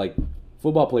shit, but like,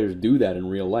 football players do that in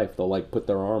real life. They'll like put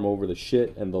their arm over the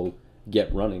shit and they'll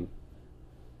get running.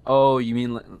 Oh, you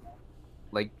mean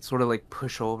like sort of like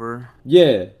push over?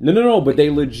 Yeah, no, but they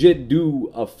legit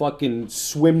do a fucking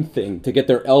swim thing to get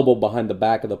their elbow behind the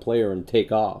back of the player and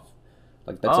take off.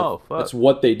 Like Fuck. that's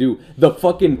what they do. The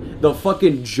fucking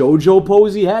JoJo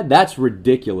pose he had, that's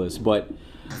ridiculous, but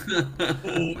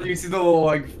You see the little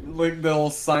like the little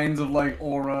signs of like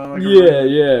aura. Like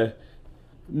yeah.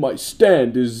 My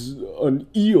stand is an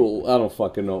eel. I don't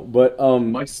fucking know, but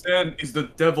My stand is the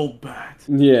devil bat.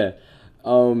 yeah,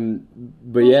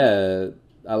 but yeah,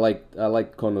 I like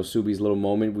Konosubi's little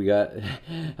moment. We got,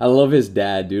 I love his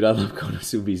dad, dude. I love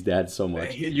Konosubi's dad so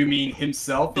much. You mean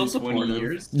himself in So 20 supportive.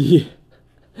 years?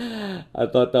 Yeah, I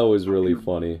thought that was really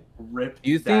funny. Ripped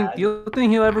Do you dad.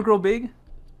 think he'll ever grow big?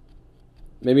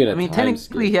 Maybe in a I mean, time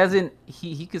technically, skip. he hasn't.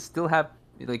 He could still have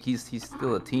like he's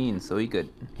still a teen, so he could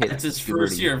hit. It's his puberty.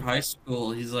 first year of high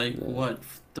school. He's like, what,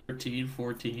 13,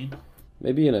 14?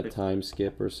 Maybe in a time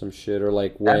skip or some shit, or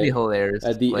like That'd be when hilarious.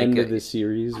 at the Like, end of the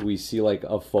series we see like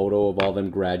a photo of all them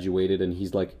graduated and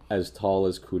he's like as tall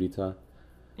as Kurita.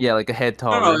 yeah, like a head No,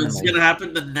 taller. no, it's gonna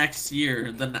happen the next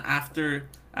year. Then after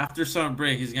summer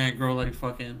break, he's gonna grow like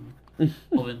fucking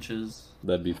 12 inches.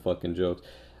 That'd be fucking jokes.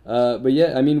 But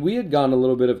yeah, I mean, we had gone a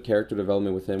little bit of character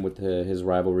development with him with his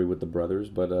rivalry with the brothers,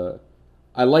 but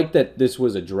I like that this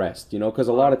was addressed, you know, because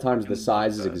a lot of times the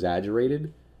size is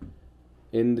exaggerated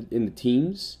in the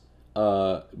teams,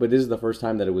 but this is the first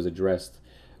time that it was addressed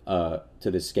to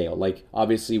this scale. Like,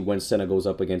 obviously, when Senna goes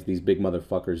up against these big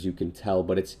motherfuckers, you can tell,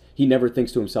 but he never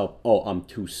thinks to himself, "Oh, I'm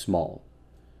too small."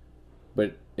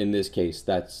 But in this case,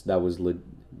 that was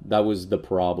the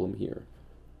problem here.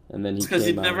 And then he Because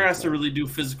he came out never and has to said- really do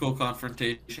physical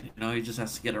confrontation. You know, he just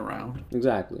has to get around.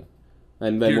 Exactly.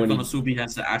 And then Here, when he, Konosubi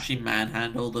has to actually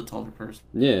manhandle the taller person.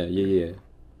 yeah.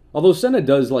 Although Senna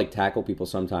does like tackle people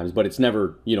sometimes, but it's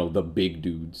never, you know, the big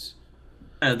dudes.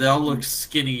 Yeah, they all look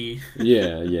skinny.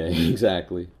 Yeah,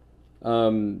 exactly.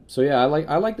 So yeah, I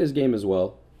like this game as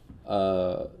well.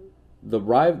 The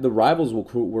rivals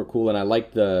were cool, and I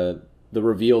liked the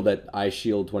reveal that Ice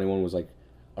Shield 21 was like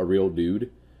a real dude,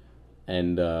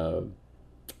 and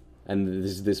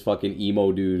this fucking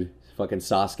emo dude, fucking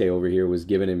Sasuke over here, was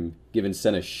giving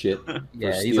Senna shit. For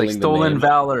Yeah, he's like stealing the stolen name.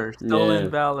 valor, Yeah. stolen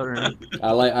valor.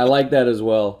 I like that as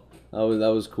well.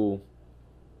 That was cool.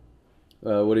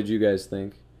 What did you guys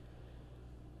think?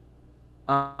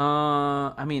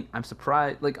 I mean, I'm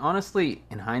surprised. Like, honestly,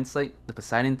 in hindsight, the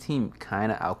Poseidon team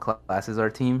kind of outclasses our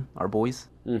team, our boys.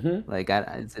 Mm-hmm. Like,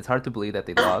 it's hard to believe that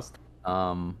they lost.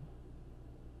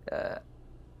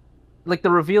 Like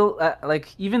the reveal, like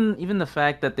even the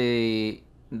fact that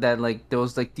like there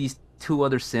was like these two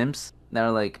other simps that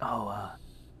are like,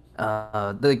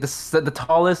 like the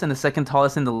tallest and the second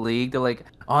tallest in the league. They're like,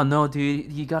 oh no,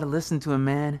 dude, you gotta listen to him,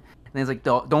 man. And he's like,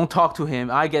 don't talk to him.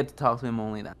 I get to talk to him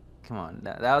only. Come on,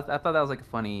 I thought that was like a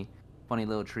funny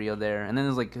little trio there. And then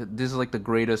there's like, this is like the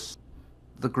greatest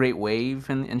the Great Wave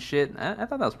and shit. I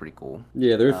thought that was pretty cool.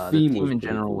 Yeah, their The theme team was in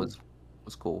pretty general cool.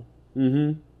 was cool.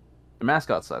 Mm-hmm. The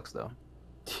mascot sucks though.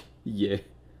 Yeah.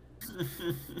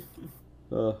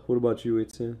 What about you,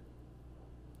 Itsan?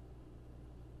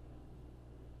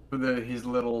 For his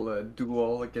little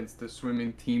duel against the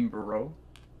swimming team Bro.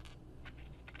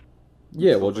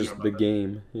 Yeah, well, Something just about the that.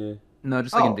 game. Yeah. No,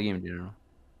 just like in Oh. the game in general.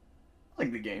 I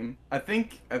like the game. I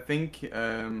think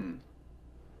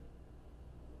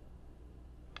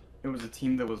it was a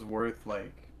team that was worth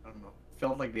like I don't know.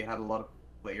 Felt like they had a lot of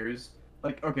players.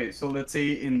 Like okay, so let's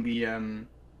say in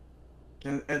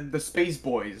the Space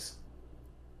Boys,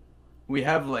 we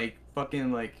have like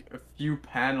fucking like a few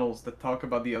panels that talk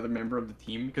about the other member of the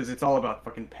team because it's all about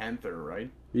fucking Panther, right?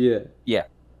 Yeah.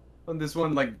 On this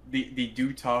one, like they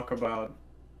do talk about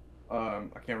I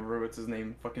can't remember what's his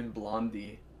name, fucking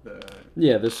Blondie, the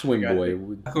Yeah, the swim The guy boy.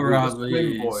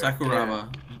 Swim boy,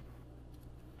 Sakuraba.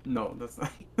 no, that's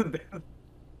not.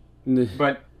 N-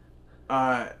 But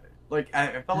like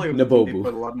I felt like it was a thing they Nabobu.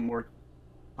 put a lot more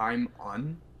time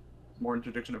on, more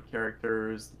introduction of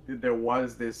characters. There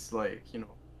was this like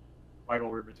fight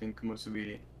over between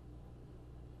Kumosubi,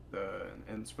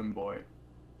 and Swim Boy.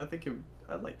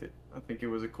 I liked it. I think it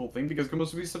was a cool thing because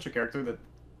Kumosubi is such a character that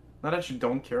not that you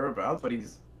don't care about, but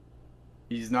he's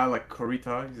not like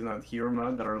Kurita, he's not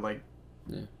Hiruma that are like.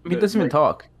 He doesn't even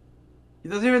talk. He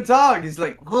doesn't even talk. He's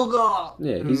like,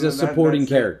 Yeah, he's a supporting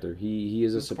character. He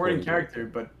is a supporting character,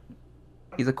 but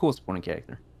He's a cool supporting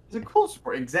character. he's a cool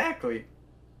sport. Exactly.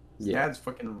 His Yeah. dad's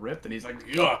fucking ripped, and he's like,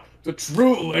 yeah, the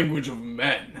true language of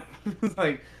men. It's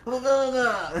like,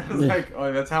 it's like,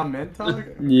 oh, that's how men talk.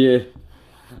 Yeah.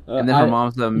 And then her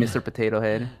mom's Mr. Potato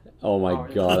Head. Oh my Oh,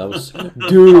 yeah. god, that was Oh,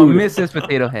 dude. Mrs.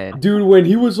 Potato Head. Dude, when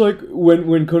he was like,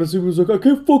 when Konosuke was like, I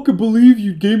can't fucking believe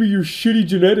you gave me your shitty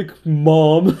genetics,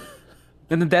 mom.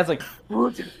 And the dad's like,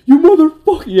 You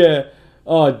motherfucker. Yeah.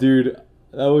 Oh, dude,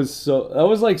 that was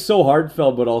like so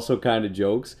heartfelt, but also kind of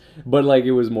jokes. But like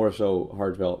it was more so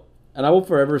heartfelt. And I will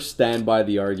forever stand by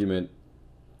the argument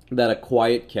that a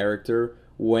quiet character,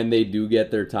 when they do get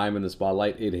their time in the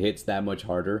spotlight, it hits that much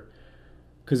harder.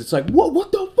 Because it's like,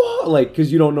 what the fuck? Like,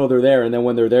 because you don't know they're there, and then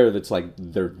when they're there, it's like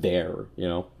they're there, you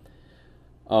know?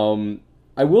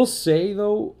 I will say,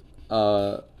 though,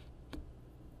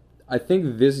 I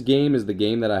think this game is the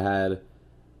game that I had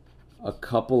a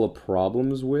couple of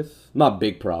problems with. Not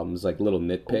big problems, like little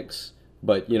nitpicks.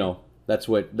 But, you know, that's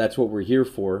what we're here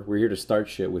for. We're here to start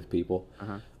shit with people. too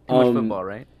much football,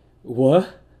 right?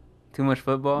 What? Too much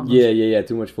football? Yeah,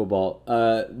 too much football.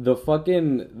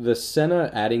 The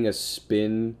Senna adding a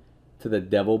spin to the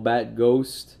Devil Bat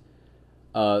Ghost,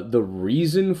 the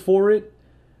reason for it,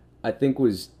 I think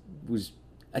was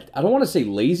I don't want to say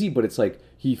lazy, but it's like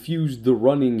he fused the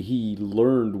running he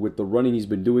learned with the running he's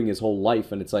been doing his whole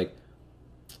life, and it's like,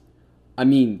 I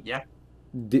mean, Yeah.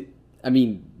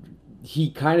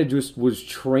 He kind of just was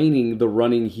training the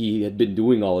running he had been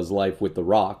doing all his life with The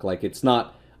Rock. Like, it's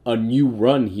not a new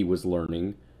run he was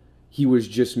learning. He was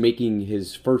just making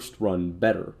his first run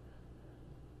better.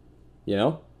 You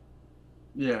know?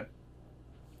 Yeah.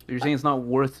 You're saying it's not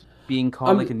worth being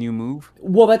called like a new move?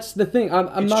 Well, that's the thing.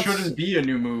 I'm It not. shouldn't be a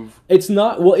new move. It's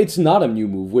not. Well, it's not a new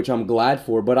move, which I'm glad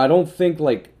for. But I don't think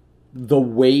like the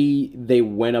way they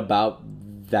went about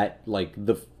that, like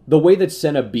the way that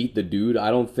Senna beat the dude, I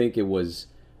don't think it was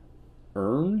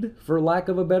earned, for lack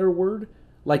of a better word.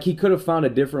 Like, he could have found a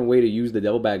different way to use the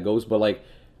Devil Bat Ghost, but like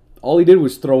all he did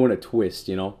was throw in a twist,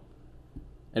 you know.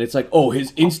 And it's like, oh,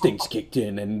 his instincts kicked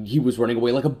in, and he was running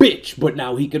away like a bitch, but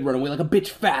now he could run away like a bitch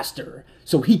faster.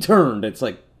 So he turned. It's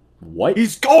like, what?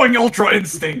 He's going Ultra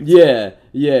Instinct. Yeah.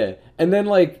 And then,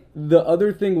 like, the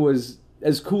other thing was,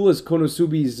 as cool as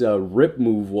Konosubi's rip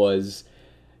move was,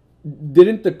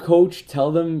 didn't the coach tell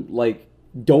them, like,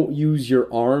 don't use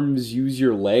your arms, use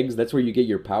your legs? That's where you get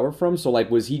your power from. So,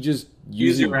 like, was he just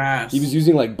Use using... your ass. He was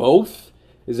using, like, both?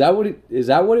 Is that what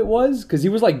it was? Because he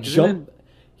was, like,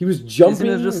 He was jumping...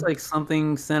 Isn't it just like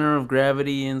something center of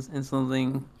gravity and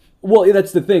something? Well,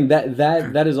 that's the thing.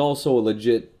 That is also a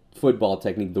legit football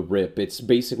technique, the rip. It's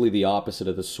basically the opposite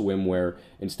of the swim, where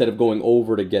instead of going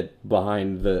over to get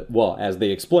behind the... Well, as they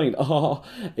explained,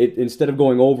 instead of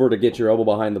going over to get your elbow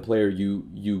behind the player,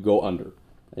 you go under,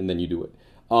 and then you do it.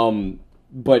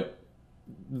 But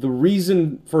the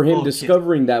reason for him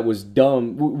discovering that was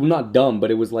dumb. Well, not dumb, but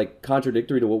it was like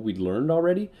contradictory to what we'd learned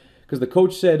already. Because the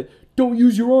coach said, don't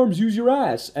use your arms, use your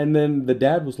ass. And then the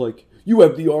dad was like, you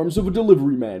have the arms of a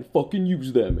delivery man. Fucking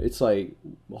use them. It's like,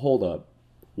 hold up.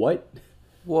 What?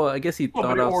 Well, I guess he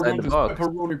thought outside the box.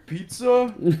 Pepperoni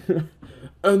pizza.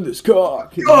 And this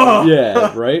cock. Ah!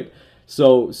 Yeah, right?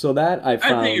 So that I I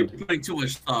think you're found putting too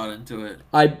much thought into it.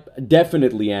 I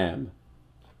definitely am.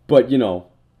 But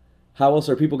how else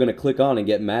are people gonna click on and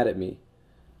get mad at me?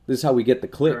 This is how we get the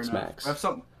Fair clicks, enough. Max.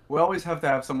 We always have to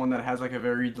have someone that has like a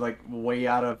very like way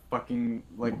out of fucking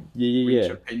like reach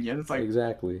Yeah. opinion. It's like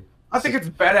Exactly. I think it's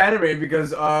bad anime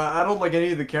because I don't like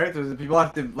any of the characters and people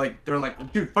have to like they're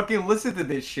like, dude, fucking listen to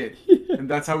this shit. And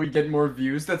that's how we get more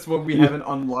views. That's what we haven't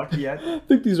unlocked yet. I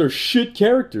think these are shit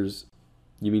characters.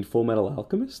 You mean Full Metal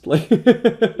Alchemist? Like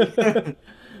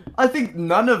I think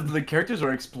none of the characters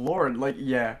are explored. Like,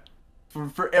 yeah.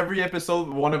 For every episode,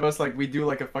 one of us like we do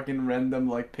like a fucking random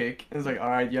like pick. And it's like, all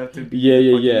right, you have to be Yeah, the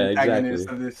yeah, fucking yeah, antagonist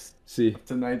exactly. of this See,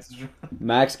 tonight's.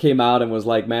 Max came out and was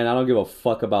like, "Man, I don't give a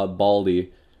fuck about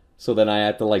Baldy." So then I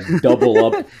had to like double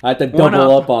up. I had to One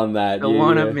double up. up on that. The Yeah,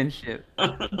 one-upmanship.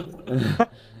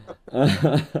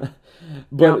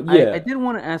 But Now, yeah, I did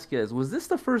want to ask you guys, was this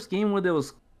the first game where there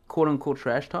was quote-unquote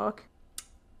trash talk?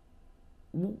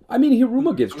 I mean,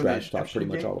 Hiruma gives Some of the trash talk pretty Egyptian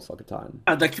much all the games? fucking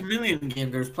time. The Chameleon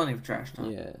game, there's plenty of trash talk.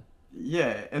 Yeah.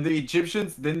 Yeah, and the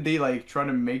Egyptians didn't they like trying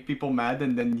to make people mad,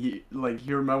 and then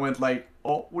Hiruma went like,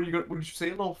 "Oh, what did you say,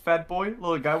 little fat boy,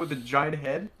 little guy with a giant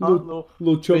head, huh? Little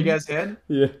Little big chubby. ass head?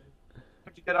 Yeah.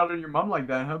 How'd you get out on your mom like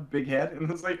that, huh? Big head?" And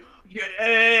it's like, yeah,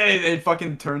 and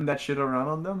fucking turned that shit around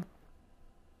on them.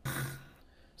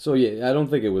 So yeah, I don't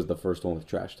think it was the first one with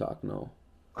trash talk. No,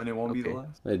 And it won't be the Okay.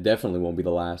 last. it definitely won't be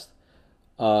the last.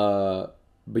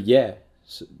 But yeah,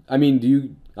 I mean, do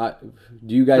you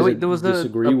guys Wait, there was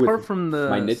disagree apart with from the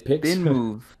my nitpicks? spin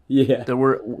move, Yeah. there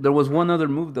was one other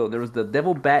move though. There was the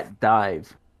Devil Bat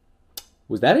dive.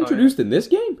 Was that yeah. introduced in this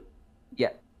game? Yeah.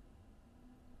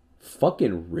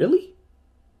 Fucking really?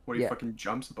 Where he Yeah. fucking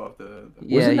jumps above the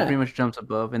Yeah, Wasn't he that- pretty much jumps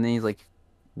above, and then he's like,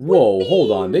 Whoa,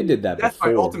 hold on. They did that That's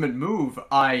before. my ultimate move.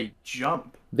 I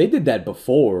jump. They did that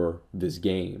before this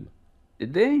game.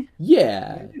 did they?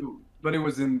 Yeah. But it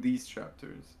was in these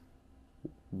chapters.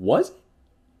 Was it?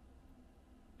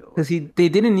 Because they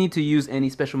didn't need to use any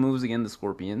special moves against the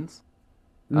Scorpions.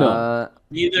 No.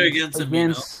 Neither against Amino.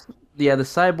 Against the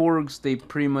cyborgs, they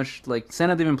pretty much like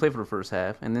Senna didn't even play for the first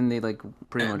half, and then they like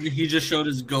pretty And much. he just showed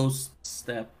his ghost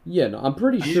step. Yeah, no, I'm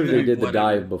pretty sure Either they did the whatever.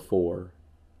 dive before.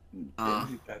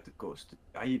 That goes to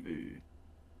dive.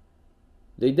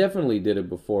 They definitely did it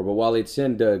before, but while it's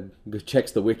in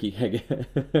checks the wiki.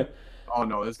 Oh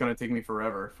no, it's gonna take me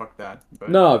forever. Fuck that. But,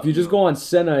 No, if you just go on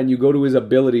Senna and you go to his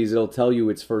abilities, it'll tell you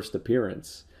its first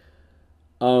appearance.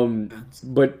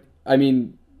 But I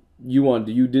mean, do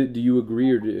you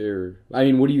agree or I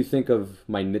mean, what do you think of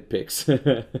my nitpicks?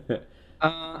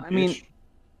 I mean,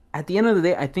 at the end of the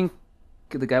day, I think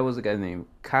the guy's name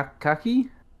Kaki.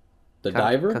 The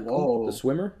diver, Whoa. the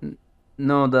swimmer.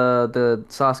 No, the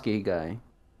Sasuke guy.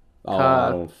 Oh, I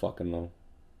don't fucking know.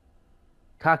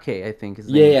 Kake, I think is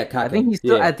his Yeah, name. yeah, Kake. I think he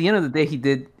still Yeah. at the end of the day he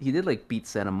did like beat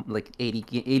Senna like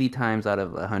 80 times out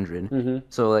of 100. Mm-hmm.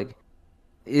 So like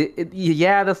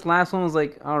yeah, this last one was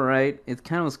like all right. It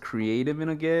kind of was creative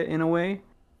in a way.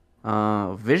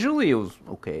 Visually it was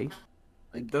okay.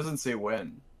 It doesn't say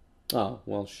when. Oh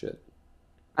well, shit.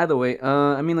 Either way,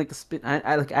 I mean like the spin.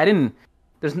 I didn't.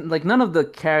 There's like none of the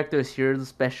characters here, the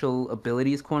special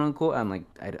abilities, quote unquote. I'm like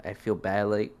I feel bad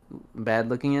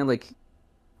looking at like.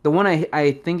 The one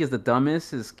I think is the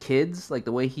dumbest is Kids, like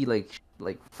the way he like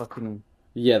fucking.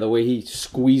 Yeah, the way he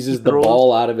squeezes He the throws-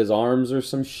 ball out of his arms or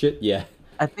some shit. Yeah.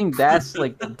 I think that's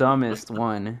like the dumbest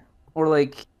one, or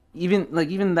like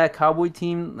even that cowboy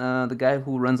team, the guy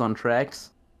who runs on tracks,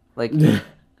 like.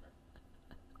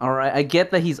 All right, I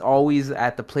get that he's always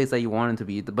at the place that you want him to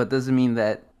be, but doesn't mean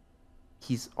that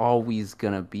he's always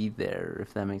gonna be there,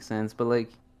 if that makes sense. But like,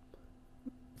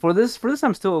 for this,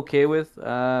 I'm still okay with.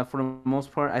 For the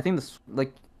most part, I think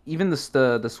even the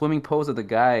swimming pose of the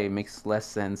guy makes less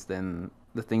sense than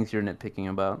the things you're nitpicking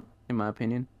about, in my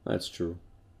opinion. That's true.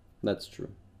 That's true.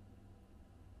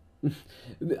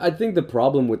 I think the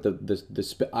problem with the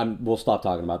spin, we'll stop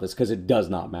talking about this because it does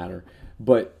not matter.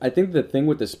 But I think the thing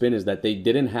with the spin is that they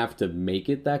didn't have to make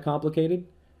it that complicated.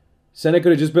 Senna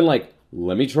could have just been like,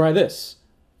 "Let me try this,"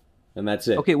 and that's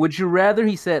it. Okay, would you rather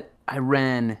he said I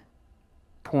ran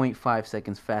 0.5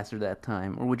 seconds faster that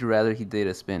time, or would you rather he did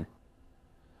a spin?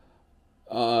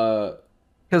 Because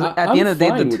at I'm the end of the day,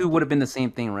 fine the with two would have been the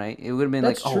same thing, right? It would have been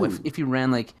like, That's oh, true. if you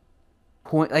ran like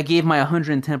I gave my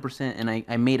 110% and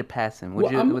I made it past him.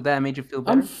 Would that have made you feel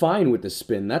better? I'm fine with the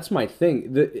spin. That's my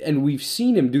thing. And we've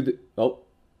seen him do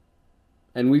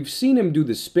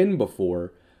the spin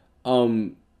before.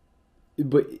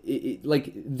 But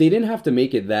like they didn't have to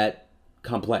make it that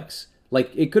complex.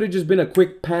 Like it could have just been a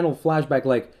quick panel flashback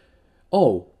like,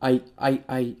 "Oh, I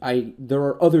there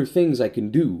are other things I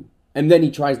can do And then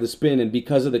he tries the spin, and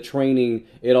because of the training,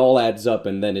 it all adds up,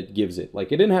 and then it gives it.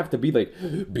 Like, it didn't have to be like,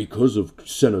 because of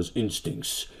Senna's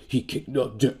instincts, he kicked...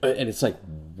 And it's like,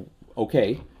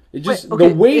 okay. It just, Wait, okay,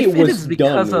 the way if it was is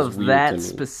because done was of weird that to me.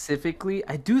 specifically,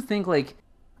 I do think, like,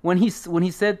 when he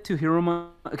said to Hiruma...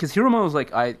 Because Hiruma was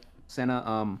like,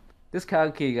 Senna, this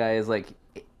Kage guy is, like,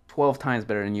 12 times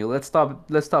better than you. Let's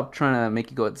stop trying to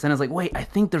make you go. Senna's like, wait, I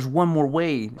think there's one more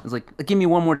way. It's like, give me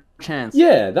one more chance.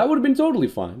 Yeah, that would have been totally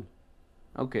fine.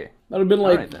 Okay. That would have been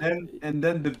like... Alright, then. And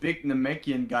then the big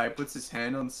Namekian guy puts his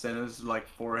hand on Senna's like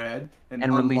forehead and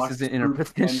releases unlocks it in her true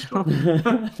potential.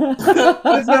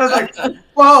 And Senna's like,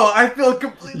 "Whoa, I feel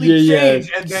completely Yeah.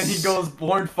 changed." And then he goes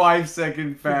born 5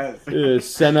 seconds fast.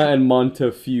 Senna and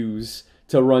Monta fuse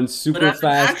to run super as an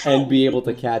fast actual- and be able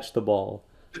to catch the ball.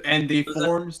 And they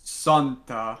form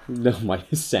Santa. No, my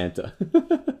Santa.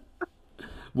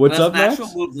 What's But as up, an Max?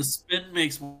 actual move, the spin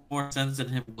makes more sense than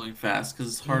him going fast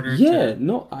because it's harder Yeah, to...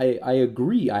 no, I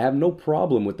agree. I have no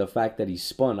problem with the fact that he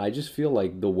spun. I just feel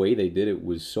like the way they did it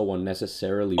was so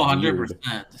unnecessarily weird.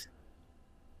 100%.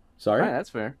 Sorry? Alright, that's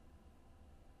fair.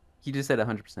 He just said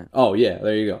 100%. Oh, yeah,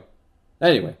 there you go.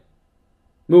 Anyway,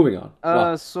 moving on.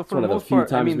 Wow, So it's for one the of the most few part,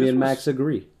 times I mean, me this and was, Max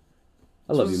agree.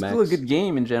 I this love was you, Max. still a good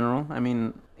game in general. I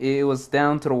mean, it was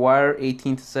down to the wire,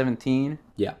 18-17.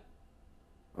 Yeah.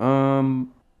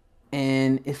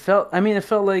 And it felt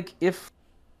like if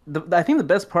I think the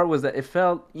best part was that it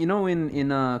felt, in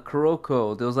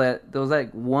Kuroko, there was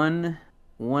like one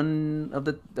of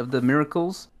the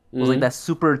miracles was like that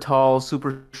super tall,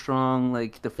 super strong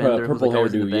like defender who's Purple like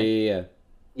always in hairdo, the back.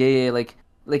 Yeah,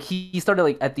 like he started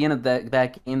like at the end of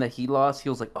that game that he lost, he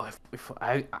was like, oh, if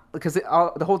I because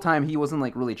the whole time he wasn't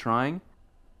like really trying.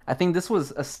 I think this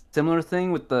was a similar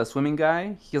thing with the swimming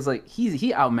guy. He was like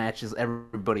he outmatches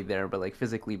everybody there, but like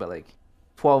physically, but like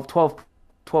 12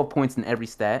 points in every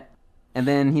stat. And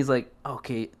then he's like,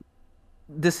 okay,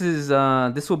 this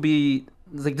will be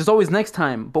like there's always next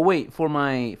time. But wait, for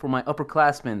my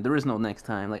upperclassmen, there is no next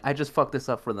time. Like I just fucked this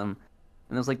up for them.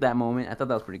 And it was like that moment. I thought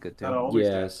that was pretty good too. That always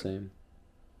Yeah, happens. same.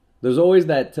 There's always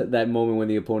that moment when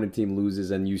the opponent team loses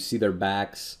and you see their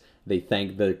backs, they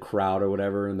thank the crowd or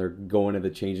whatever, and they're going to the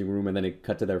changing room, and then it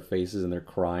cut to their faces and they're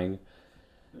crying.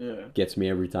 Yeah. Gets me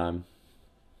every time.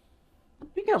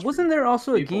 Yeah, wasn't there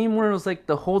also a People. game where it was like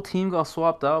the whole team got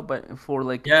swapped out for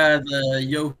like Yeah,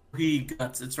 the Yohi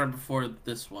guts. It's right before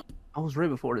this one. I was right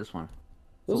before this one.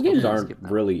 Those Okay, games yeah, aren't skip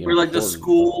that. really Where like the important,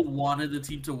 school though. wanted the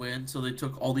team to win, so they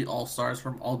took all the all-stars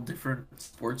from all different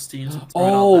sports teams. And threw it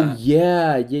on Oh that.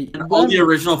 yeah. And all the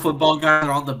original football guys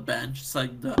are on the bench. It's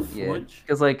like the Yeah, which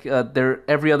because like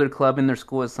every other club in their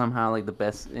school is somehow like the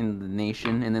best in the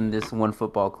nation, and then this one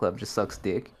football club just sucks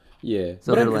dick. Yeah.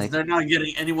 So they're because like, they're not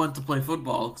getting anyone to play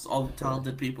football because all the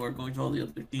talented people are going to all the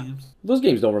other teams. Those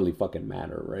games don't really fucking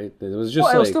matter, right? It was just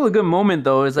well, it was like still a good moment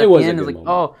though. Is It at was the a end, it's good like,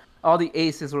 moment. oh, all the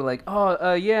aces were like,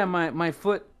 oh, yeah, my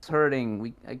foot's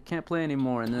hurting. I can't play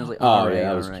anymore. And then it was like, oh all right, yeah, that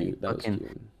all was right. cute. That was Fucking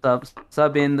cute.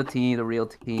 sub in the team, the real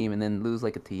team, and then lose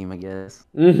like a team, I guess.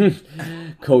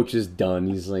 Coach is done.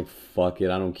 He's like, fuck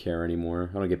it, I don't care anymore.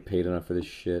 I don't get paid enough for this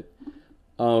shit.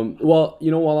 Well,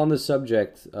 while on the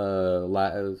subject,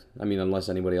 I mean, unless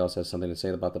anybody else has something to say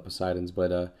about the Poseidons,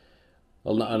 but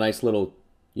a nice little,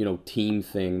 team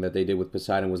thing that they did with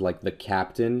Poseidon was like the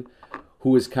captain, who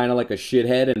was kind of like a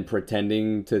shithead and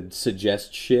pretending to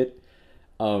suggest shit.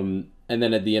 And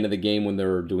then at the end of the game, when they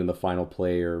were doing the final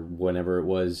play or whenever it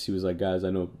was, he was like, guys,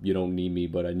 I know you don't need me,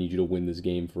 but I need you to win this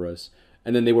game for us.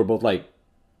 And then they were both like,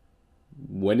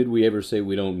 when did we ever say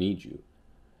we don't need you?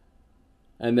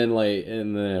 And then it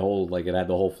had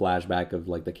the whole flashback of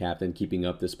like the captain keeping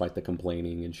up despite the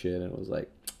complaining and shit. And it was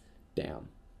like, damn,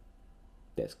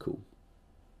 that's cool,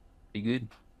 Pretty good.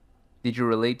 Did you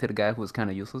relate to the guy who was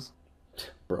kind of useless?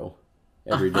 bro.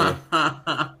 Every day,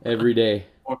 every day.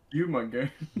 Fuck you, my guy.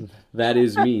 That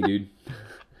is me, dude.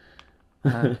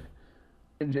 I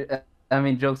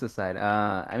mean, jokes aside,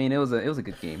 I mean it was a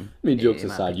good game. I mean, jokes in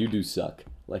my aside, opinion. you do suck.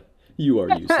 Like, you are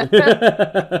useless.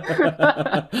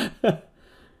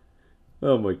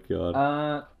 Oh my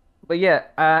god. But yeah,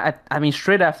 I mean,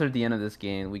 straight after the end of this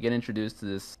game, we get introduced to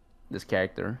this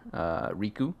character,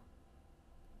 Riku.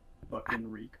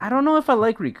 Fucking Reek. I don't know if I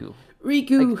like Riku.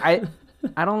 Riku. Like,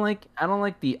 I don't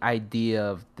like the idea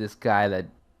of this guy that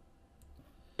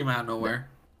Came out of nowhere.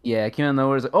 came out of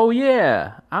nowhere. Is like, oh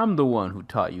yeah, I'm the one who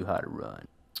taught you how to run.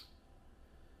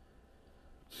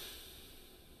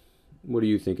 What do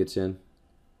you think it's in?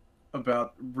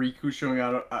 About Riku showing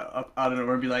out of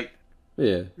nowhere and be like,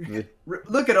 Yeah.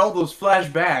 look at all those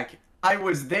flashback. I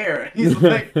was there. He's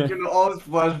like, all this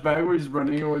flashback where he's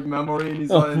running with memory and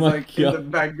he's Oh always my like in the God.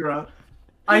 background.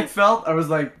 I was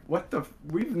like, what the?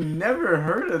 We've never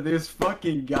heard of this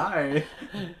fucking guy.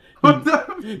 What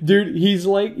the? Dude, he's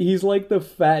like the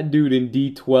fat dude in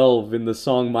D12 in the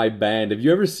song My Band. Have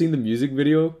you ever seen the music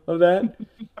video of that?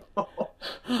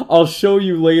 I'll show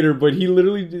you later, but he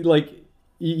literally like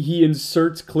he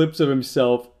inserts clips of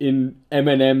himself in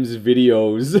Eminem's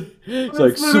videos. It's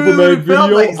like That's literally Superman what it felt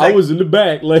video. like. It's I like- was in the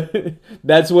back. Like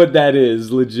that's what that is,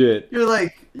 legit. You're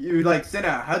like,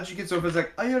 Senna, how'd you get so? It's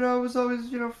like, I was always,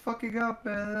 fucking up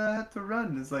and I had to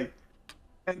run. It's like,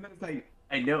 and then it's like,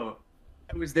 I know.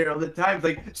 I was there all the time. It's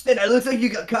like, Senna, it looks like you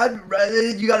got caught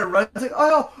running. You gotta run. It's like,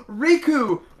 oh,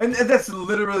 Riku. And that's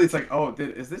literally, it's like, oh,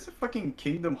 is this a fucking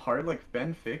Kingdom Heart, like,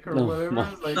 fanfic or No, whatever?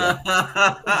 my It's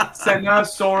like, Senna,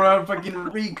 Sora, fucking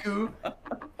Riku.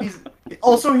 He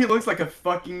looks like a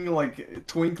fucking, like,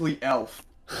 twinkly elf.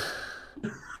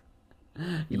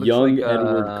 He looks Young like,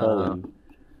 Edward Cullen.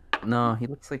 No, he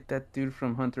looks like that dude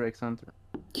from Hunter x Hunter.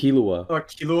 Killua. Oh,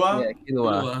 Killua? Yeah,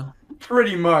 Killua.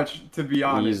 Pretty much, to be He's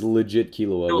honest. legit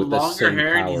Killua No with the longer same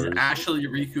hair, and he's powers. actually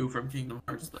Riku from Kingdom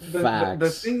Hearts. Though. The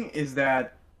Facts. thing is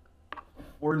that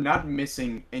we're not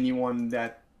missing anyone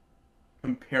that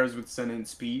compares with Senna in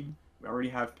speed. We already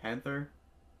have Panther.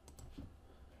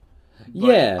 But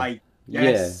Yeah. I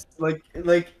guess, like,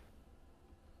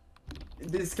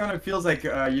 this kind of feels like,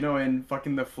 in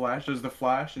fucking The Flash, there's The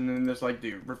Flash, and then there's, like,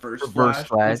 the Reverse Flash.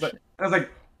 Flash. And it's like,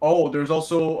 oh, there's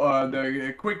also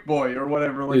the Quick Boy or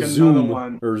whatever, like another Zoom.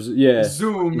 one. Yeah.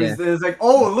 Zoom Yeah. is like,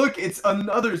 oh, look, it's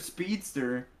another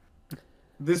speedster.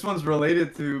 This one's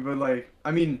related to, but like,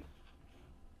 I mean,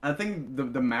 I think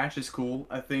the match is cool.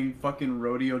 I think fucking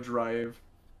Rodeo Drive,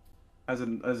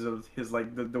 his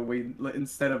like the way,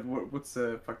 instead of what's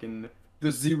the fucking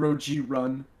the Zero G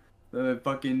Run, the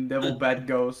fucking Devil Bat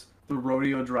Ghost, the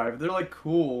Rodeo Drive. They're like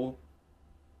cool.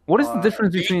 What is the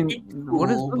difference it's between what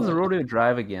is cool, the but- rodeo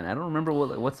drive again? I don't remember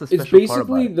what's the special It's part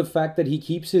about basically it. the fact that he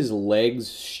keeps his legs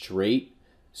straight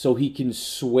so he can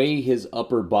sway his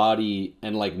upper body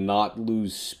and like not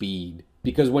lose speed.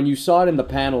 Because when you saw it in the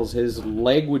panels, his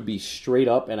leg would be straight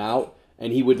up and out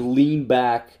and he would lean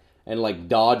back and like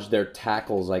dodge their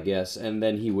tackles, I guess, and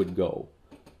then he would go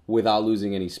without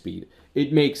losing any speed.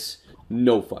 It makes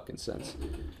no fucking sense.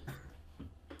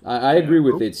 I agree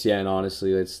with Etienne,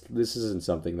 honestly. This isn't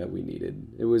something that we needed.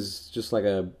 It was just like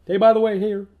a, hey, by the way,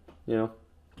 here, you know.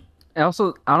 And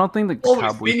also, I don't think the Always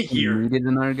Cowboys been here. team needed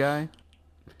another guy.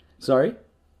 Sorry?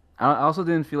 I also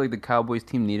didn't feel like the Cowboys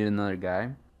team needed another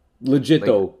guy. Legit Like-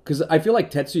 though, because I feel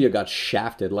like Tetsuya got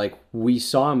shafted. Like we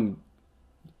saw him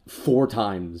 4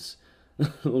 times.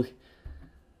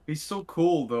 He's so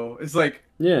cool though. It's like,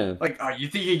 Yeah, you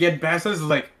think you get passes? It's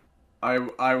like, I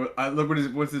look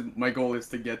what's my goal is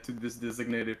to get to this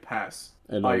designated pass.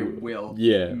 And I will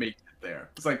yeah. make it there.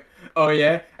 It's like, oh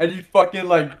yeah, and you fucking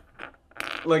like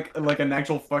an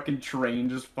actual fucking train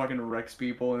just fucking wrecks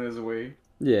people in his way.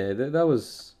 Yeah, that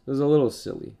was a little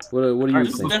silly. What do you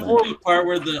There's think? man? definitely a part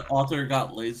where the author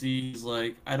got lazy. He's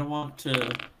like, I don't want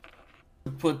to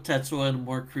put Tetsuo in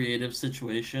more creative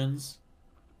situations.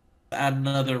 Add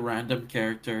another random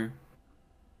character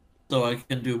so I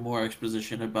can do more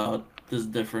exposition about this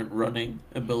different running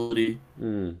ability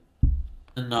Mm,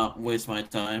 and not waste my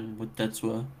time with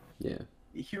Tetsuo. yeah.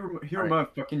 Hiruma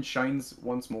fucking shines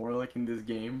once more, like in this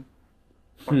game.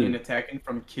 Fucking attacking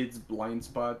from Kid's blind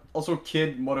spot. Also,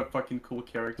 Kid, what a fucking cool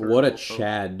character. What a also.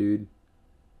 Chad, dude.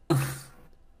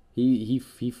 He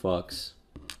fucks.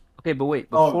 Okay, but wait,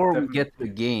 Oh, before we definitely. get to the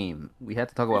game, we have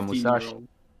to talk about Musashi. 15-year-old.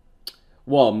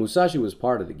 Well, Musashi was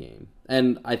part of the game,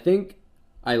 and I think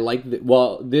I like that.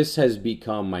 Well, this has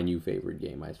become my new favorite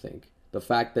game. I think the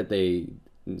fact that they,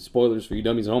 spoilers for you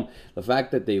dummies at home, the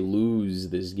fact that they lose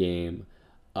this game,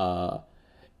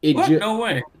 it What? ju- No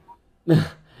way.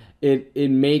 it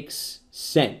makes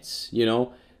sense, you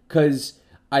know, because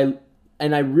I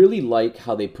really like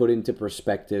how they put into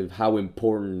perspective how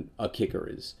important a kicker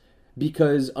is,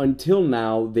 because until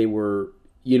now they were,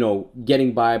 you know,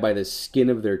 getting by the skin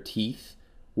of their teeth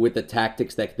with the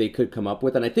tactics that they could come up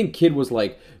with. And I think Kid was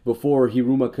like, before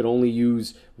Hiruma could only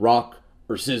use rock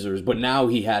or scissors, but now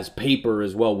he has paper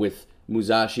as well, with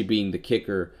Musashi being the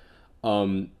kicker.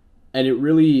 And it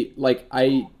really, like,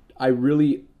 I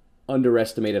really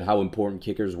underestimated how important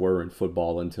kickers were in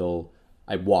football until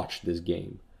I watched this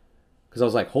game. Because I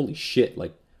was like, holy shit,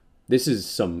 like, this is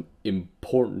some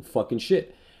important fucking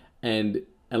shit. And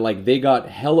like, they got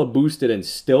hella boosted and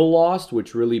still lost,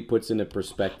 which really puts into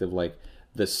perspective, like,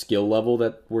 the skill level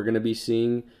that we're going to be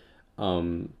seeing.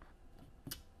 And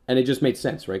it just made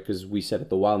sense, right? Because we said it,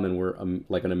 the Wildmen were,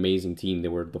 like, an amazing team. They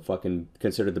were the fucking,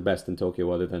 considered the best in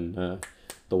Tokyo other than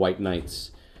the White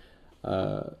Knights.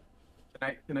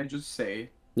 can I just say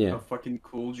Yeah. how fucking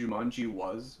cool Jumanji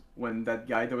was when that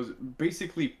guy that was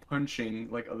basically punching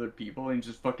like other people and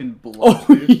just fucking Oh, blocked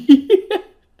it. yeah.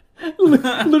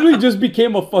 Literally just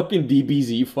became a fucking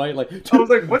DBZ fight. Like, I was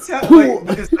like, what's that?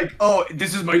 Like, it's like, oh,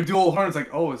 this is my dual horn. It's like,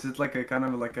 oh, is it like a kind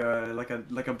of like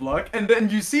a block? And then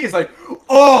you see, it's like,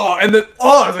 oh, and then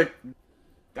oh, I was like,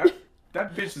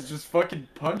 that bitch is just fucking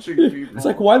punching people. it's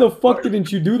like, why the fuck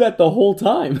didn't you do that the whole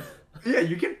time? Yeah,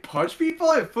 you can punch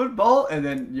people at football, and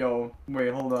then yo,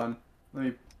 wait, hold on, let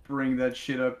me bring that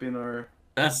shit up in our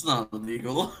That's not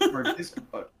illegal.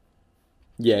 Discord.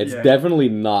 Yeah, it's Yeah. definitely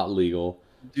not legal.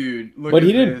 Dude, look But at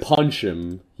he didn't this. punch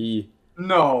him.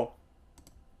 No.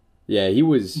 Yeah, he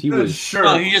was Sure.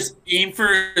 No, he just aimed for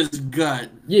his gut.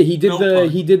 Yeah, he did No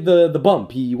the punch.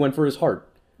 bump. He went for his heart.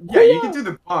 Yeah, you can do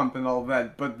the bump and all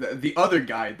that, but the other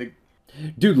guy,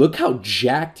 Dude, look how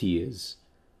jacked he is.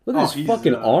 Look at Oh, his he's,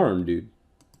 fucking arm, dude.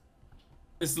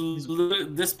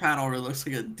 This panel really looks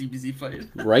like a DBZ fight.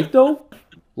 Right though?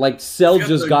 Like Cell He's got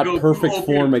just the got Goku perfect Ultimate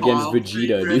form against palm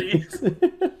Vegeta, ready.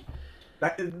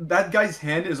 dude. that guy's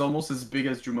hand is almost as big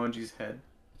as Jumanji's head.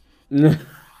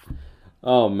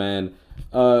 Oh man.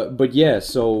 But yeah,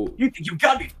 so You think you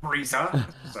got me, Frieza?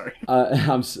 Sorry.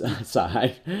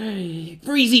 sorry.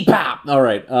 Freezy pop. All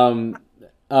right.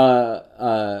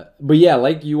 But yeah,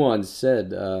 like Yuan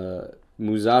said,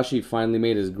 Musashi finally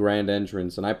made his grand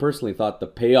entrance, and I personally thought the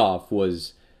payoff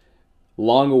was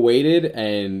long awaited,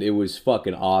 and it was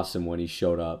fucking awesome when he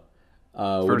showed up.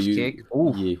 First kick?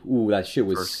 Ooh. Yeah, ooh, that shit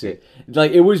was First sick.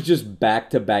 Like, it was just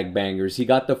back-to-back bangers. He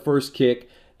got the first kick,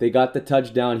 they got the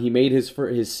touchdown. He made his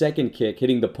second kick,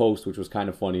 hitting the post, which was kind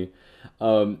of funny.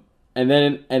 And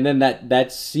then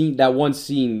that one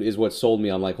scene is what sold me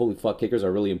on, like, holy fuck, kickers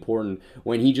are really important.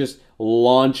 When he just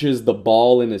launches the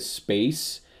ball into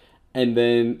space, and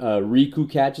then Riku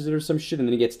catches it or some shit, and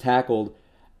then he gets tackled,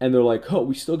 and they're like, oh,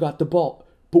 we still got the ball.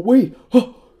 But wait,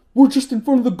 we're just in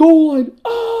front of the goal line.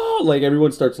 Ah! Like,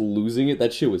 everyone starts losing it.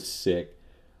 That shit was sick.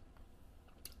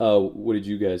 What did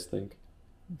you guys think?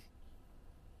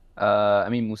 I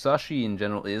mean, Musashi in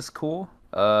general is cool.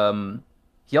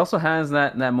 He also has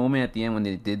that moment at the end when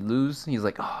they did lose. He's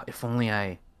like, oh, if only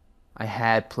I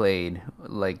had played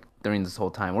like during this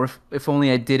whole time, or if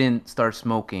only I didn't start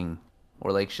smoking,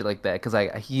 or like shit like that. Cause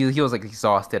he was like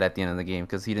exhausted at the end of the game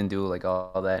because he didn't do like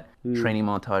all that training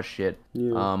montage shit.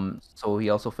 Yeah. So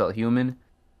he also felt human.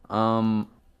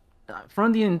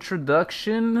 From the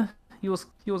introduction, he was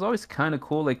always kind of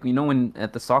cool. Like, you know, when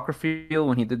at the soccer field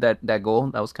when he did that goal,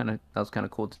 that was kind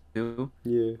of cool too.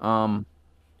 Yeah.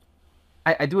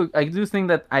 I do think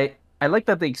that I like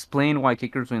that they explained why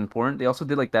kickers were important. They also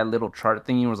did like that little chart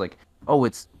thing. It was like, oh,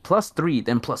 it's +3,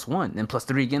 then +1, then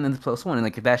 +3 again, then +1, and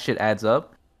like if that shit adds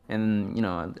up, and you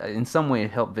know, in some way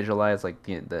it helped visualize like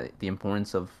the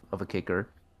importance of a kicker.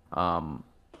 And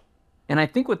I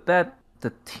think with that,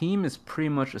 the team is pretty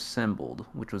much assembled,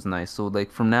 which was nice. So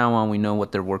like from now on, we know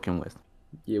what they're working with.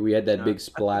 Yeah, we had that Yeah, big I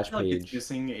splash feel like it's page.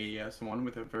 missing someone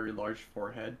with a very large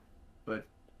forehead, but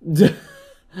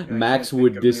Max think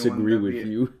would of anyone disagree that'd with be-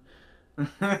 you.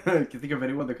 can you think of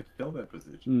anyone that could fill that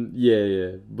position?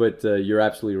 Yeah. But you're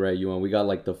absolutely right, Yuan. We got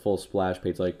like the full splash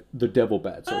page. Like, the devil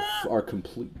bats are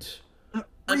complete.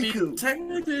 I mean, Riku.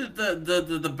 technically,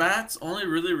 the bats only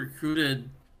really recruited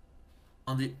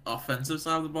on the offensive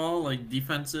side of the ball. Like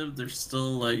defensive, they're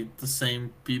still like the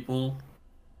same people.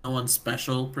 No one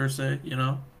special per se, you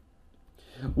know.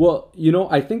 Well, you know,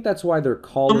 I think that's why they're But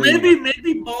calling.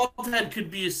 maybe Baldhead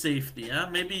could be a safety. Yeah,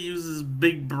 maybe he uses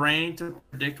big brain to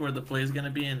predict where the play is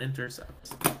gonna be and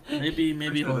intercept. Maybe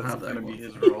he'll That's have that gonna be one.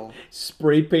 his role.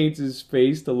 Spray paints his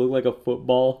face to look like a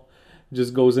football.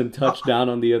 Just goes and touchdown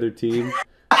on the other team.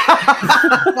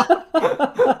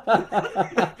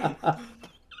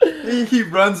 He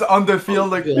runs on the field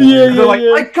like Yeah, they're like,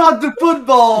 yeah. I caught the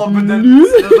football, but then he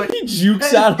they're like, jukes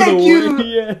 "Hey, out of the thank way. you."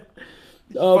 Yeah.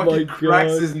 Oh my fucking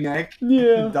cracks god. his neck,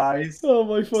 Yeah. dies. Oh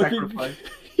my fucking. Sacrifice.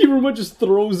 Hiruma just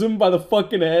throws him by the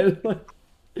fucking head.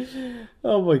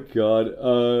 Oh my god.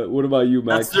 What about you,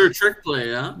 Max? That's their trick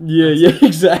play, yeah. Yeah,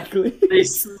 exactly. They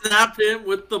snap him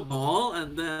with the ball,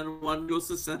 and then one goes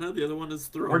to center, the other one is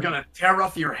thrown. We're gonna tear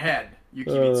off your head.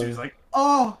 Yukimitsu's like,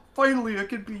 oh, finally I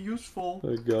could be useful. Oh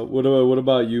my god. What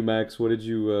about you, Max? What did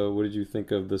you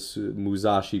think of this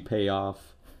Musashi payoff?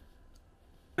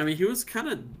 I mean, he was kind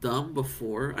of dumb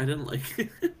before. I didn't like it.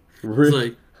 It's Really?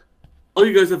 like, all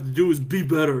you guys have to do is be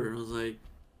better. I was like,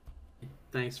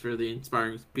 thanks for the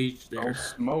inspiring speech Don't there.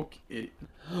 smoke it.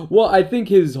 Well, I think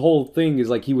his whole thing is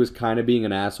like he was kind of being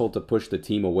an asshole to push the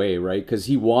team away, right? Because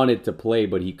he wanted to play,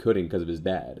 but he couldn't because of his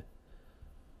dad.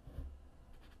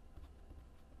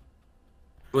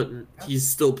 but he's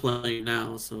still playing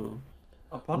now. So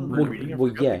Upon Well, reading, I well,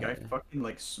 forgot yeah. the guy fucking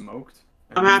like smoked.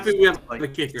 I'm And happy he's, we have like a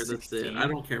kicker. That's it. 16. I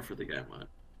don't care for the guy much.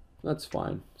 That's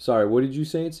fine. Sorry, what did you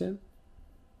say, Sam?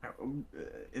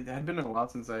 It had been a while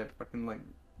since I had fucking like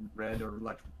read or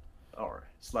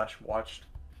slash watched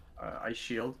Ice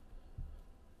Shield.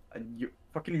 And you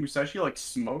fucking Musashi like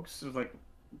smokes. It was like,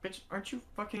 bitch, aren't you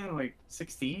fucking like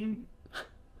 16?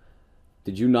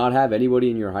 Did you not have anybody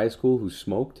in your high school who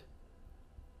smoked?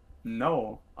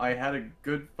 No, I had a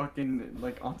good fucking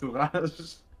like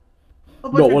entourage. A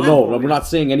bunch No, of well, good no, boys. we're not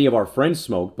saying any of our friends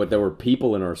smoked, but there were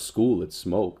people in our school that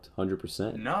smoked,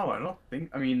 100%. No, I don't think.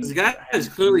 I mean, This guy I- is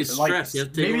clearly like, stressed. He has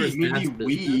to take over maybe his dad's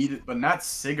weed, but not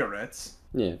cigarettes.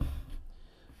 Yeah.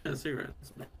 Yeah,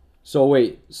 cigarettes. So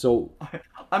wait, so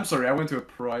I'm sorry, I went to a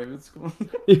private school.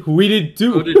 we did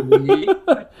too. So did we.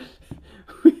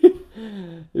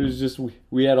 It was just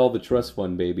we had all the trust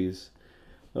fund babies.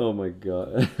 Oh my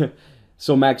god.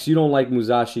 So Max, you don't like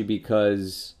Musashi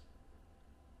because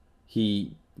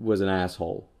he was an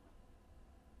asshole.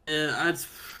 Yeah, it's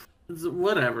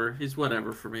whatever. He's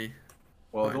whatever for me.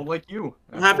 Well, Fine. don't like you.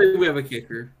 I'm happy we have a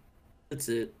kicker. That's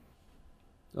it.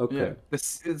 Okay. Yeah. The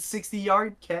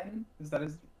 60-yard cannon? Is that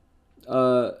his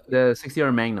The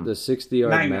 60-yard Magnum. The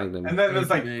 60-yard Magnum. And then it's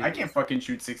like, Magnum. I can't fucking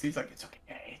shoot 60. He's like, it's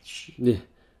okay. Shh. Yeah.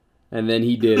 And then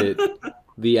he did it.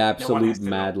 The has absolute to know.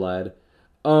 mad lad.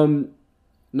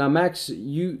 Now Max,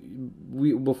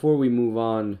 we before we move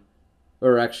on,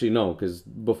 or actually no, because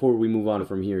before we move on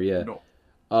from here, yeah. No.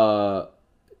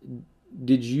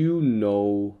 Did you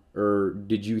know or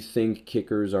did you think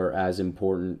kickers are as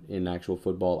important in actual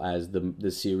football as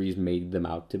the series made them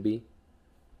out to be?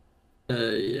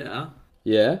 Yeah.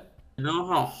 Yeah? You know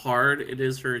how hard it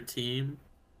is for a team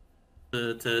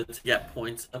to get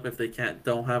points up if they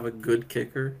don't have a good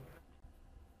kicker?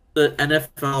 The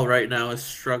NFL right now is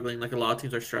struggling, like a lot of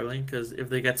teams are struggling, because if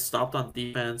they get stopped on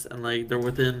defense and like they're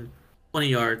within 20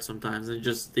 yards sometimes and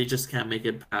they just can't make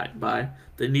it back by,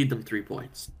 they need them 3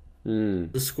 points. Hmm.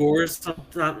 The scores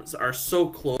sometimes are so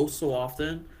close so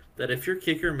often that if your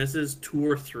kicker misses 2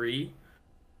 or 3,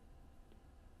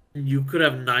 you could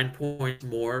have 9 points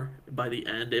more by the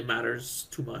end. It matters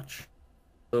too much.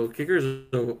 So kickers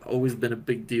have always been a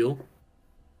big deal,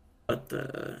 but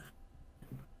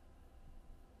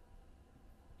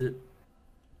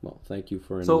Well, thank you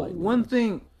for So enlightening one us.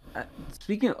 thing,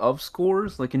 speaking of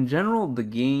scores, like in general, the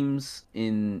games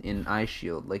in Ice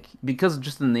Shield, like because of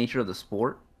just the nature of the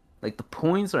sport, like the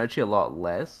points are actually a lot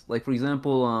less. Like for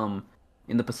example,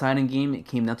 in the Poseidon game, it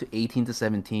came down to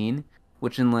 18-17,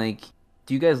 which in like,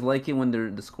 do you guys like it when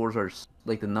the scores are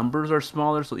like the numbers are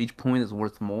smaller, so each point is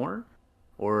worth more,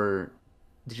 or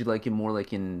did you like it more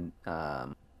like in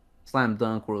Slam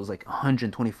Dunk where it was like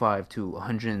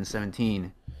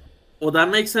 125-117? well, that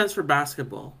makes sense for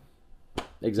basketball.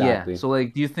 Exactly. Yeah. So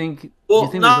like, do you think Well,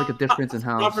 there's not, like a difference in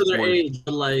how not for their sport- age,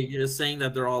 but like saying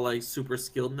that they're all like super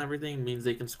skilled and everything means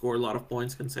they can score a lot of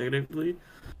points consecutively.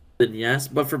 Then yes,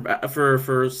 but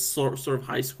for sort of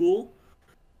high school,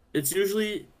 it's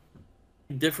usually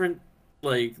different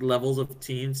like levels of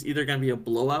teams. Either gonna be a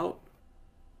blowout,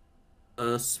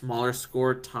 a smaller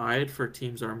score tied for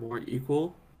teams that are more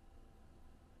equal,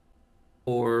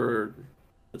 or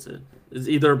that's it. It's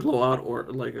either a blowout or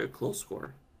like a close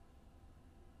score.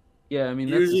 Yeah, I mean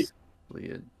Usually- that's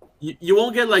essentially it. You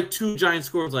won't get like 2 giant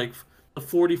scores like a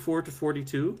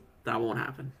 44-42. That won't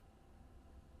happen.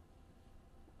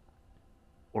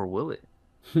 Or will it?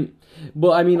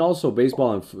 But I mean, also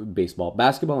basketball and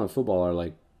football are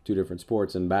like two different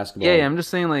sports, and basketball. Yeah, I'm just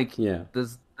saying like, Yeah.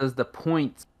 does the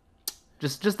points,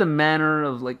 just the manner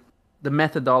of like the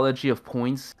methodology of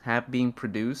points being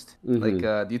produced, like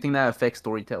do you think that affects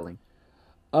storytelling?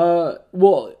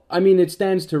 Well, I mean, it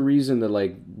stands to reason that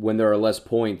like when there are less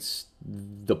points,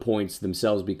 the points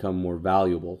themselves become more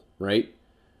valuable, right?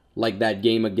 Like that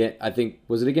game again, I think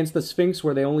was it against the Sphinx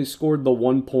where they only scored the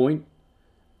 1 point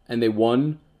and they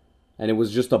won, and it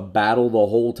was just a battle the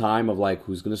whole time of like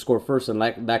who's gonna score first, and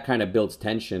like that kind of builds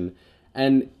tension.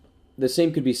 And the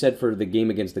same could be said for the game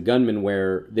against the Gunmen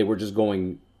where they were just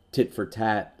going tit for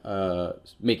tat,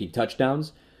 making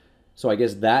touchdowns. So I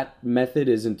guess that method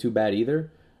isn't too bad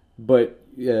either. But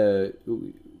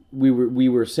we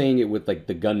were saying it with like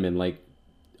the Gunmen, like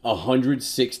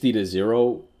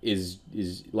 160-0 is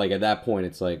like at that point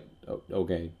it's like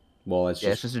okay, well that's Yeah,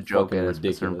 it's just just a joke fucking at a certain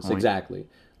ridiculous. point. Exactly.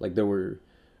 Like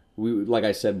like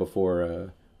I said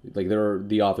before, like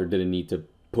the author didn't need to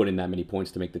put in that many points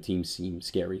to make the team seem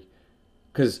scary.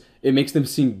 Because it makes them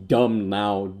seem dumb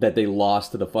now that they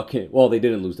lost to the fucking... Well, they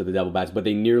didn't lose to the Devil Bats, but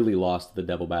they nearly lost to the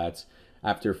Devil Bats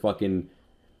after fucking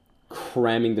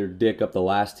cramming their dick up the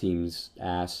last team's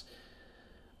ass.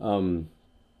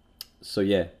 So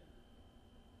yeah.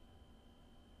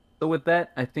 So with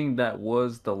that, I think that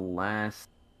was the last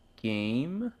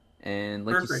game. And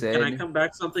like Perfect. you said, Can I come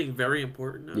back to something very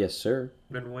important now? Yes, sir.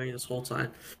 Been waiting this whole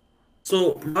time.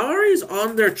 So Mari's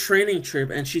on their training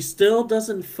trip, and she still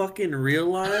doesn't fucking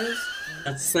realize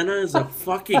that Senna is a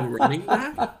fucking running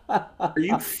back. Are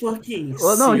you fucking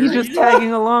well, no, he's just serious?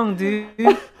 tagging along, dude.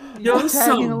 He's Yo, just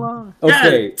tagging some- along.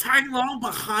 Okay. Yeah, tagging along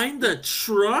behind the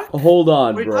truck. Hold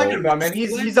on, What are you talking bro. about, man?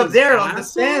 He's Like up his there on the asshole?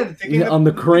 stand. taking Yeah, up on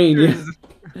the crane, yeah. pictures.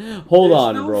 Hold There's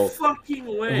on, no bro.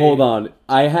 fucking way. Hold on.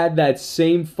 I had that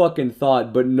same fucking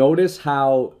thought, but notice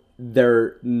how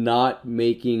they're not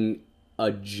making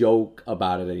a joke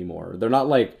about it anymore. They're not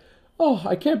like, oh,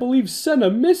 I can't believe Senna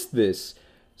missed this.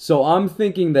 So I'm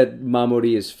thinking that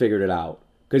Mamori has figured it out.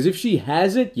 Because if she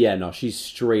hasn't, yeah, no, she's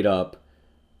straight up.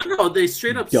 No, they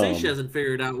straight up say Dumb. she hasn't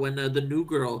figured out when the new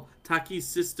girl, Taki's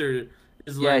sister,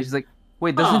 is Yeah, like, she's like,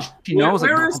 wait, doesn't "Huh, she know? I was like,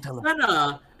 where don't is tell her.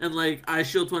 Senna? And like, Eye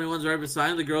Shield 21's right beside,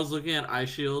 and the girl's looking at Eye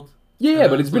Shield. Yeah, And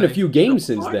but I it's was been a like, few games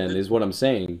the since fuck? then, is what I'm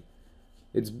saying.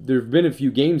 There've been a few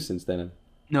games since then.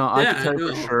 No, I Yeah, can tell I you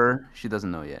for know. sure she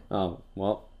doesn't know yet. Oh,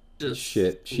 well, Just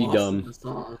shit. She lost in dumb. the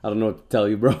sauce. I don't know what to tell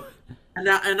you, bro. And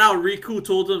now Riku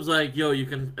told him, like, yo, you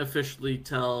can officially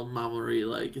tell Mamori,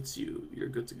 like, it's you. You're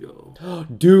good to go.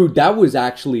 Dude, that was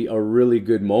actually a really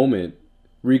good moment.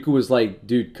 Riku was like,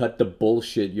 dude, cut the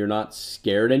bullshit. You're not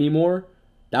scared anymore.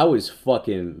 That was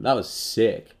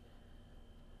sick.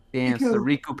 Damn, so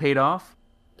Riku paid off?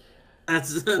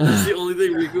 That's the only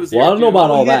thing Riku's Well, I don't know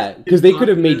about all that. Because they could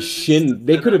have made confidence Shin,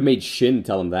 they set could have up. made Shin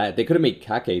tell him that. They could have made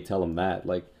Kake tell him that.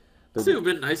 Like, It would have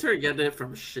been nicer to get it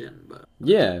from Shin, but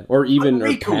yeah. Or even or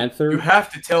Riku, You Panther.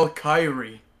 have to tell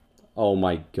Kyrie. Oh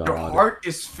my Your god. heart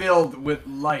is filled with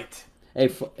light. Hey,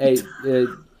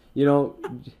 you know,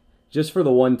 just for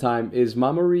the one time, is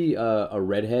Mamori a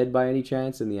redhead by any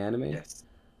chance in the anime? Yes.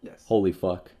 Yes. Holy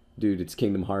fuck. Dude, it's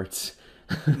Kingdom Hearts.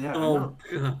 Yeah, I oh know.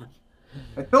 god.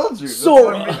 I told you. That's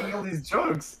Sora. why I'm making all these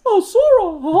jokes. Oh,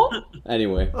 Sora, huh?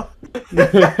 Anyway.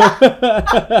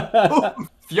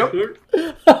 Yup.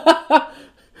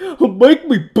 Make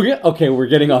me okay, we're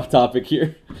getting off topic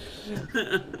here.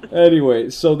 Anyway,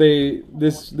 so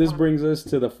this brings us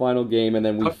to the final game, and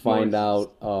then we Of find course.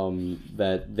 out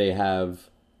that they have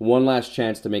one last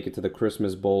chance to make it to the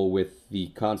Christmas Bowl with the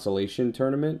consolation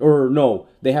tournament. Or no,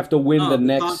 they have to win No, the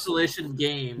next consolation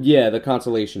game. Yeah, the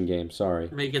consolation game, sorry.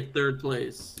 Make it third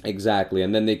place. Exactly,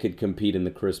 and then they could compete in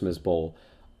the Christmas Bowl.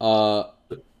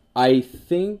 I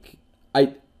think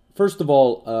first of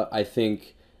all, I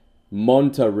think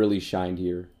Monta really shined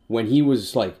here when he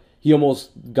was like he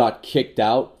almost got kicked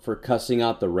out for cussing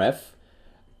out the ref.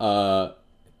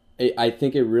 I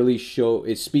think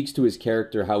it speaks to his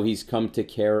character how he's come to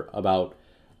care about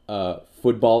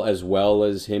football as well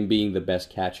as him being the best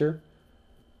catcher.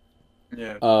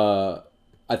 Yeah.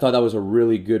 I thought that was a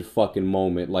really good fucking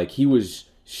moment. Like, he was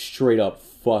straight up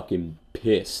fucking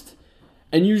pissed.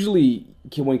 And usually,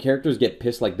 when characters get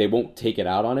pissed, like, they won't take it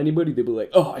out on anybody. They'll be like,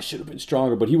 oh, I should have been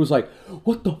stronger. But he was like,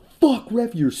 what the fuck,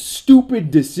 ref, your stupid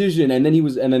decision. And then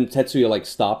Tetsuya, like,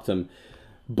 stopped him.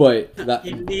 But that...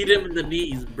 You need him in the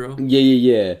knees, bro.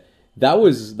 Yeah. That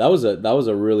was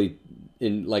a really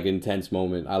intense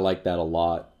moment. I like that a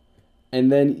lot. And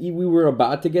then we were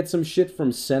about to get some shit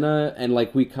from Senna, and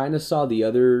like we kind of saw the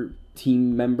other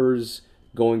team members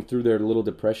going through their little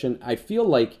depression. I feel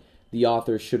like the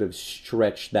author should have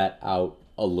stretched that out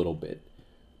a little bit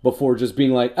before just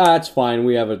being like, it's fine,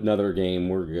 we have another game,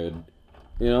 we're good.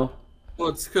 You know? Well,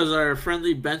 it's because our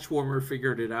friendly bench warmer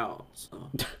figured it out. So.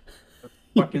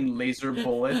 Fucking laser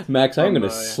bullet. Max, I'm from,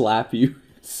 gonna slap you.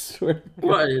 I swear to God.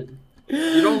 What?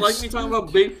 You don't like me talking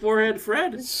about big forehead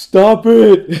Fred? Stop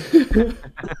it!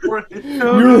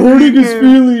 You're hurting his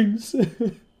feelings.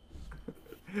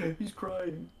 He's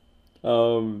crying.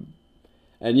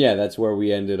 And yeah, that's where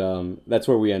we ended. That's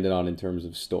where we ended on in terms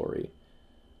of story.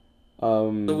 So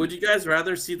would you guys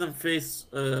rather see them face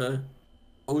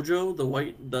Ojo,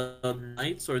 the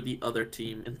Knights, or the other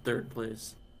team in third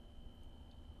place?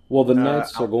 Well, the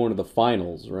Knights are going to the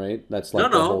finals, right? That's like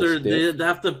the whole they stiff.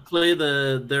 have to play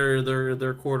their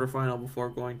quarterfinal before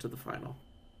going to the final.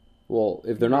 Well,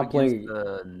 if they're not playing,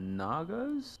 the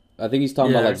Nagas. I think he's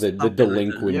talking Yeah, about like the something like that.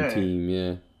 delinquent Yeah. team.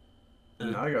 Yeah.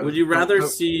 Nagas. Would you rather No.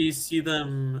 see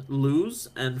them lose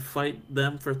and fight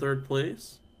them for third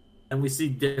place, and we see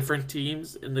different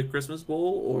teams in the Christmas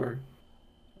Bowl, or?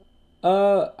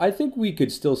 I think we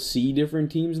could still see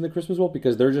different teams in the Christmas Bowl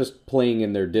because they're just playing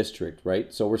in their district,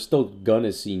 right? So we're still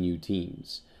gonna see new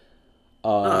teams.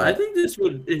 I think this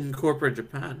would incorporate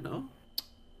Japan, no?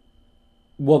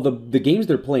 Well, the games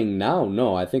they're playing now,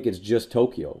 no, I think it's just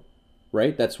Tokyo,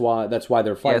 right? That's why they're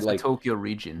Yeah, fighting it's the like Tokyo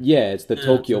region. yeah, it's the Yeah, it's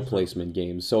Tokyo just placement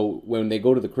games. So when they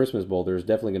go to the Christmas Bowl, there's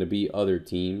definitely going to be other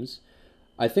teams.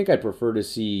 I think I prefer to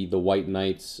see the White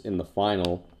Knights in the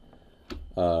final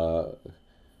uh,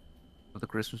 With the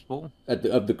Christmas Bowl.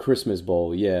 of the Christmas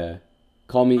Bowl. Yeah,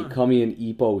 Huh. call me an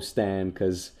Ippo stan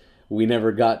because we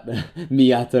never got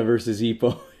Miyata versus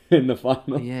Ippo in the Oh,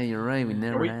 final. yeah, you're right. We Can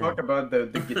never we had. talk about the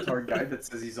guitar guy that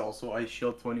says he's also Ice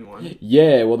Shield 21?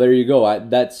 Yeah, well there you go.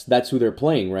 That's who they're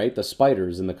playing, right? The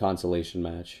Spiders in the consolation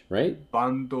match, right?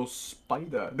 Bando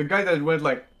Spider. The guy that went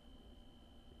like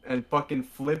and fucking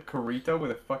flipped Karita with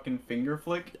a fucking finger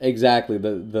flick. Exactly. The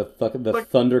Like,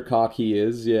 Thundercock he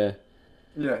is. Yeah.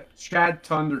 yeah, Chad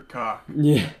Thundercock.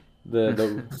 Yeah.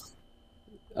 The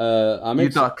I'm You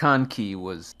ex- thought Kanki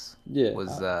yeah.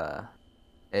 was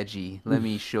edgy. Let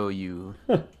me show you.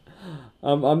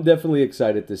 I'm definitely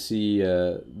excited to see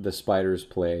the Spiders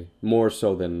play more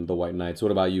so than the White Knights.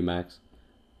 What about you, Max?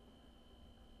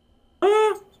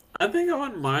 I think I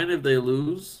wouldn't mind if they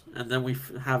lose, and then we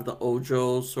have the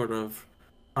Ojo sort of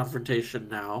confrontation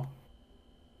now.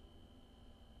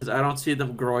 Because I don't see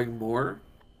them growing more.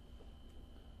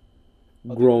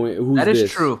 Growing. Who's That is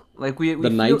this? true. Like we The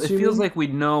feel Knights, it you feels mean? like we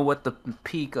know what the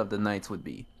peak of the Knights would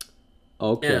be.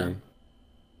 Okay.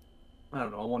 I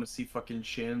don't know. I want to see fucking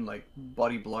Shin like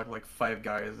body block like 5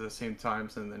 guys at the same time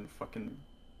and then fucking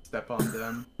step on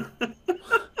them.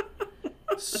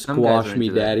 Squash are me,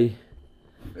 into that. daddy.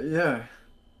 Yeah,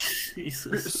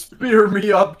 Jesus. spear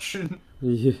me up, Shin.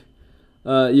 Yeah.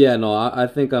 Yeah. No, I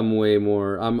think I'm way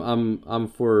more. I'm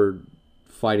for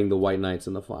fighting the White Knights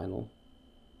in the final.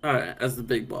 Alright, as the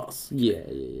big boss. Yeah.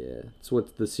 It's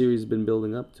what the series has been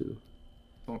building up to.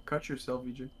 Don't cut yourself,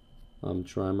 EJ. I'm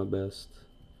trying my best.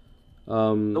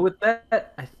 So with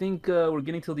that, I think we're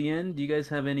getting till the end. Do you guys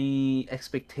have any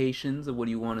expectations of what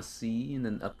you want to see in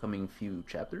the upcoming few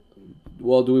chapters?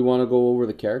 Well, do we want to go over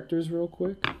the characters real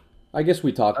quick? I guess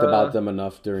we talked Uh, about them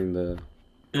enough during the.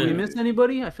 Did we Yeah. miss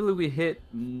anybody? I feel like we hit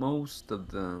most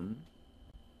of them.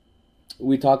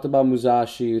 We talked about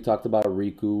Musashi. We talked about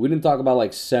Riku. We didn't talk about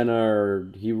like Senna or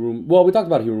Hiruma. Well, we talked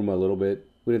about Hiruma a little bit.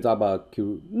 We didn't talk about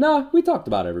Kiru. Nah, we talked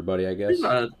about everybody. I guess.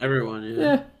 Everyone, yeah.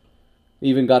 Yeah.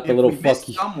 Even got the If little we missed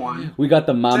fucky. someone, We got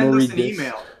the send Mamori us an diss.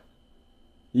 email.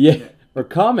 Yeah. Yeah. Or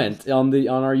comment on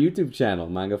our YouTube channel,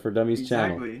 Manga for Dummies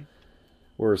channel. Exactly.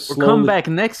 We're We'll slowly. come back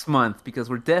next month because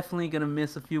we're definitely gonna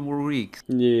miss a few more weeks.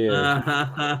 Yeah.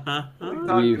 What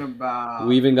are you We've- talking about?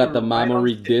 We even got the We're right on Mamori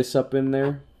schedule. diss up in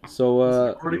there. So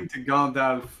According to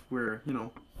Gandalf, we're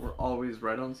always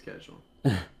right on schedule.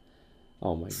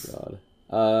 oh my god.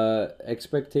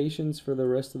 Expectations for the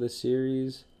rest of the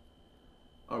series?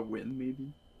 A win,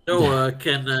 maybe. So,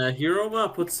 can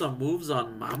Hiroma put some moves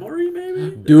on Mamori,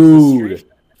 maybe? Dude, There's a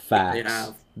facts.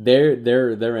 They have.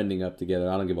 They're ending up together.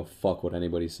 I don't give a fuck what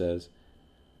anybody says.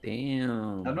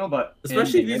 Damn. I don't know about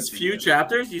Especially ending these it few together.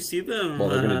 chapters, you see them. Well,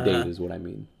 they're gonna date, is what I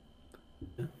mean.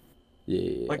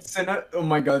 Yeah. Like Senna, oh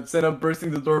my god, Senna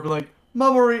bursting the door, be like,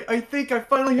 Mamori, I think I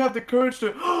finally have the courage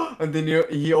to. And then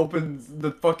he opens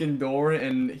the fucking door,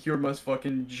 and here must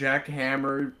fucking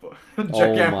jackhammer. Oh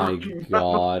my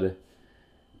god.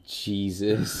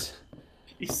 Jesus.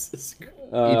 Jesus Christ.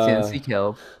 It's Nancy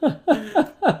Kelp.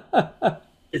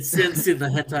 It's since in the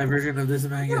hentai version of this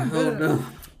manga.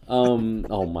 Oh no.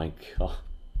 Oh my god.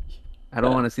 I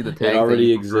don't want to see the tag. It that already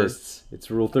you prefer. exists. It's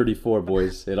Rule 34,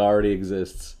 boys. It already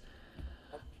exists.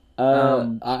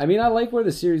 Um, I mean, I like where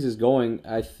the series is going.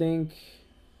 I think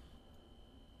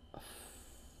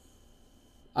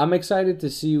I'm excited to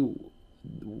see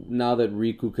now that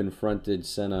Riku confronted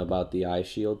Senna about the eye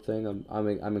shield thing.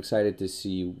 I'm excited to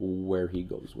see where he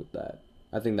goes with that.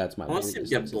 I think that's my I want to see him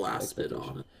latest get blasted expectation.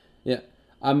 on it. Yeah.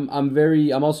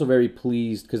 I'm also very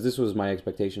pleased because this was my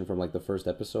expectation from like the first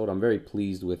episode. I'm very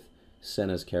pleased with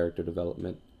Senna's character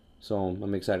development. So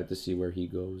I'm excited to see where he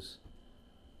goes.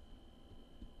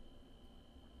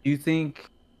 Do you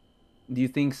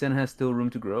think Sen has still room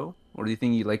to grow, or do you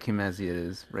think you like him as he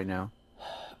is right now?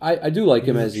 I do like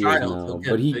him He's a as he is child, now, he'll get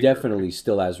but he bigger. definitely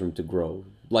still has room to grow.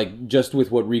 Like just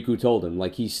with what Riku told him,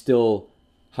 like he's still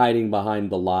hiding behind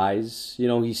the lies. You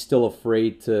know, he's still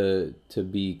afraid to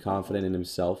be confident in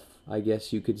himself, I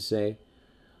guess you could say.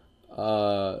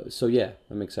 So yeah,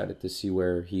 I'm excited to see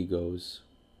where he goes.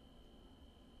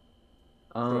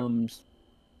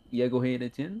 Yeah, go ahead,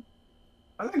 Etienne.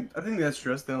 I think that's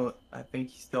true. Still, I think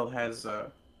he still has,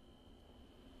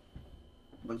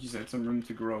 like you said, some room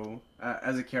to grow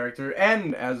as a character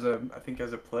and as a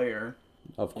player.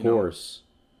 Of You know, course.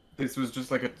 This was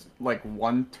just like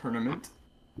one tournament.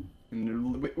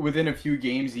 And within a few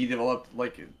games, he developed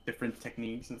like different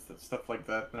techniques and stuff like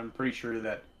that. And I'm pretty sure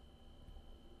that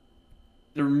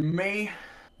there may.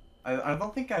 I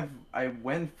don't think I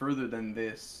went further than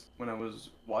this when I was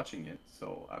watching it.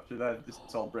 So after that, this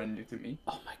is all brand new to me.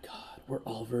 Oh my god, we're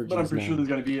all virgins But I'm pretty now. sure there's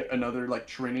gonna be another like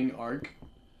training arc.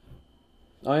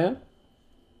 Oh yeah.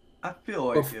 I feel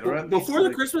like it, or at least, Before the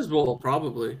like- Christmas Bowl,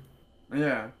 probably.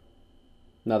 Yeah,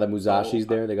 Now that Musashi's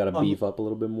there, they gotta um, beef up a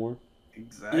little bit more.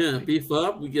 exactly. Yeah, beef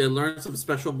up. We get learn some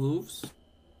special moves.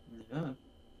 Yeah.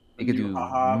 They could New do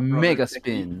haha, brother mega technique.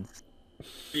 spins.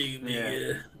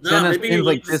 Yeah. Send us maybe spins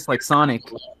like just- this, like Sonic.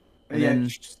 And Yeah. then-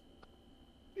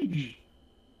 Maybe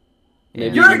Yeah.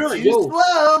 You're You're right. too Whoa.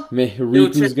 slow.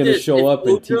 Riku's check gonna this. show If up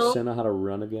and teach Gojo- Senna how to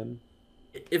run again.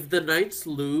 If the Knights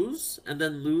lose and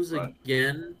then lose Right.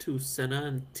 again to Senna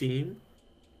and team,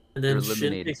 and then They're Shin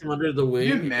eliminated. takes him under the wing,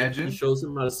 you and imagine? he shows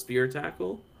him how to spear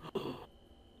tackle.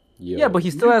 Yo. Yeah, but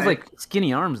he still You has may- like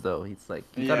skinny arms though. He's like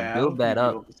you Yeah, gotta I build don't that think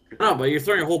up. he'll be- No, but you're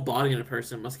throwing a whole body in a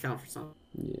person. It must count for something.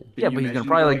 Yeah. Yeah, Can but you he's gonna imagine,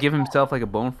 probably like like- give himself like a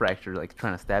bone fracture, like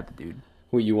trying to stab the dude.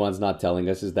 What Yuan's not telling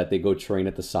us is that they go train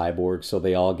at the Cyborg, so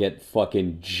they all get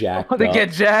fucking jacked Oh, they up.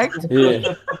 get jacked.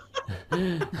 Yeah.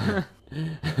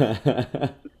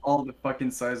 all the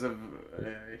fucking size of That's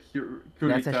actually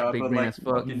Kurita, big but brain like as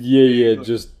fuck. fucking Yeah, yeah, big.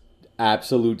 just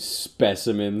absolute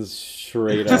specimens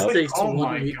straight Just up. like- Takes oh 1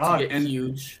 my week God, to get and-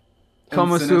 huge. And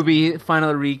Komusubi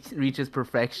finally reaches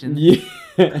perfection. Yeah,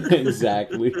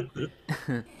 exactly.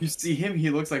 You see him, he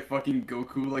looks like fucking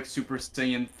Goku, like Super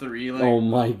Saiyan 3, like, Oh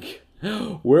my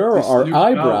god. Where are Just our snooped out.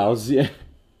 eyebrows? Yeah.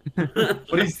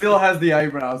 but he still has the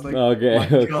eyebrows, like, Okay, my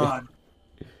okay.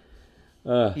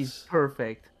 god. He's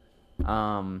perfect.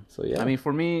 So yeah. I mean,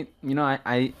 for me, you know,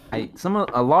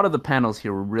 a lot of the panels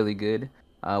here were really good.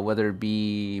 Whether it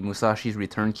be Musashi's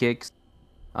return kicks,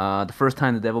 the first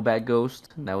time the Devil Bat Ghost,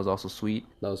 that was also sweet.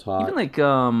 that was hot.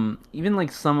 Even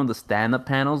like some of the stand-up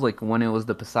panels, like when it was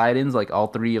the Poseidons, like all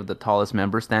three of the tallest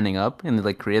members standing up, and they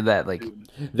like created that like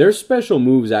Their special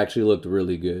moves actually looked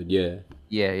really good. Yeah.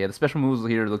 yeah, the special moves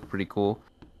here look pretty cool.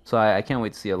 So I can't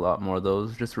wait to see a lot more of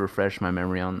those, just to refresh my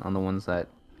memory on the ones that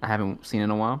I haven't seen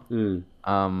in a while. Mm.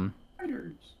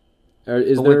 Fighters.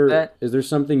 Is But with there that- is there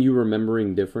something you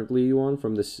remembering differently, Yuan,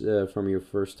 from this from your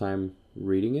first time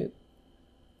reading it?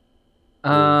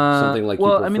 Something like you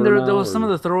well, I mean, prefer there now, was some or-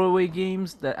 of the throwaway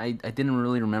games that I didn't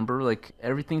really remember, like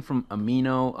everything from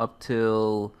Amino up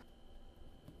till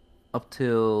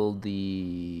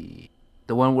the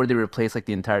one where they replaced like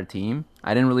the entire team.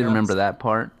 I didn't really remember that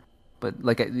part, but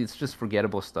like it's just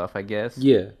forgettable stuff, I guess.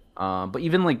 Yeah. But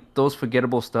even like those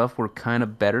forgettable stuff were kind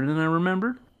of better than I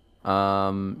remembered.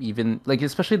 Even like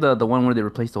especially the one where they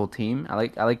replaced the whole team. I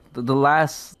like the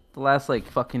last like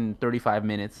fucking 35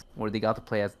 minutes where they got to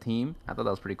play as a team. I thought that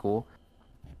was pretty cool.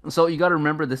 So you got to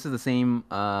remember this is the same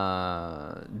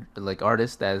like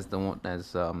artist as the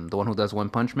one who does One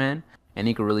Punch Man, and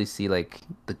you can really see like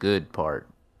the good part.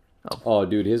 Oh,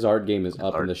 dude, his art game is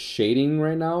up, art. and the shading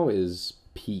right now is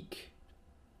peak.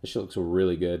 This shit looks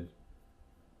really good.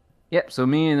 Yep. So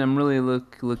I'm really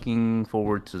looking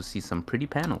forward to see some pretty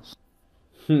panels.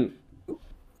 All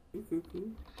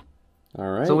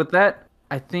right. So with that,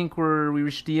 I think we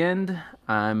reached the end.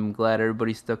 I'm glad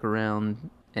everybody stuck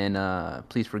around, and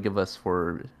please forgive us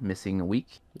for missing a week.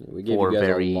 we gave for you guys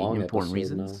very a long important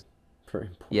episode reasons. now. Very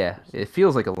important. Yeah, it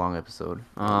feels like a long episode.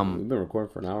 We've been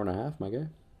recording for an hour and a half, my guy.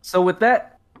 So with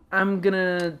that, I'm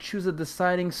gonna choose a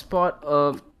deciding spot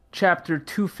of chapter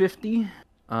 250.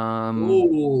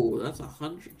 Oh, that's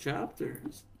 100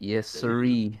 chapters. Yes,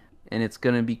 sirree. And it's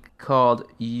gonna be called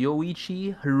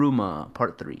Yoichi Haruma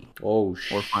Part 3. Oh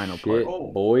Or final shit, part.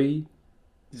 Oh. boy.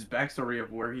 His backstory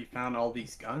of where he found all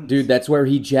these guns. Dude, that's where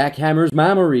he jackhammers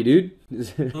Mamory, dude.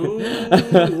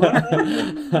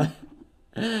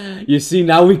 You see,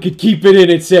 now we could keep it in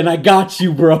it, Sen. I got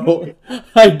you, bro.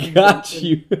 I got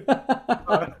you.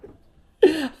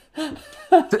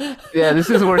 Yeah, this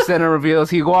is where Senna reveals.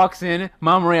 He walks in.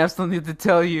 Mamoru, I still need to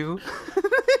tell you.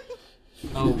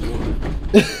 Oh,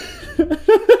 boy.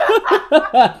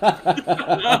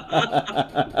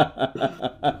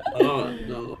 Oh,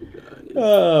 no, guys.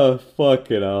 Oh,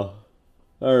 fucking hell.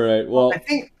 All right, well.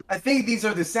 I think these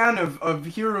are the sound of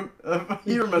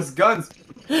Hiruma's guns.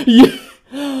 Yeah.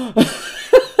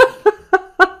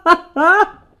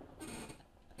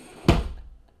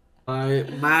 I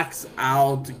max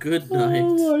out. Good night.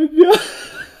 Oh my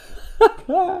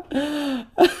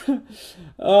god.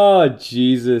 Oh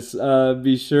Jesus.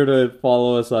 Be sure to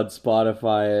follow us on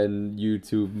Spotify and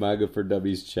YouTube, MAGA for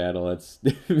Dummies channel. That's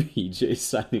VJ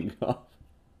signing off.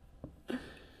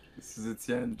 This is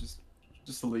Etienne, just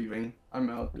just leaving. I'm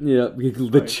out. Yeah,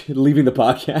 leaving the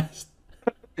podcast.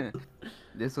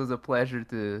 This was a pleasure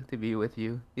to be with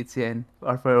you. Etienne,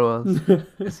 our farewells.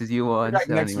 This is you on Back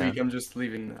next signing week. out. I'm just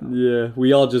leaving now. Yeah,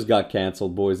 we all just got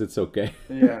canceled, boys. It's okay.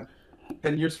 Yeah.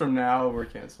 10 years from now, we're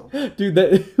canceled. Dude,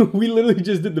 that we literally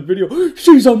just did the video.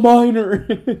 She's a minor.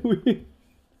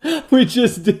 we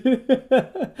just did.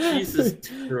 Jesus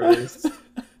Christ.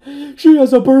 She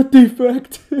has a birth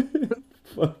defect.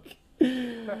 Fuck.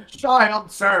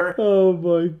 Child, sir. Oh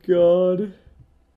my god.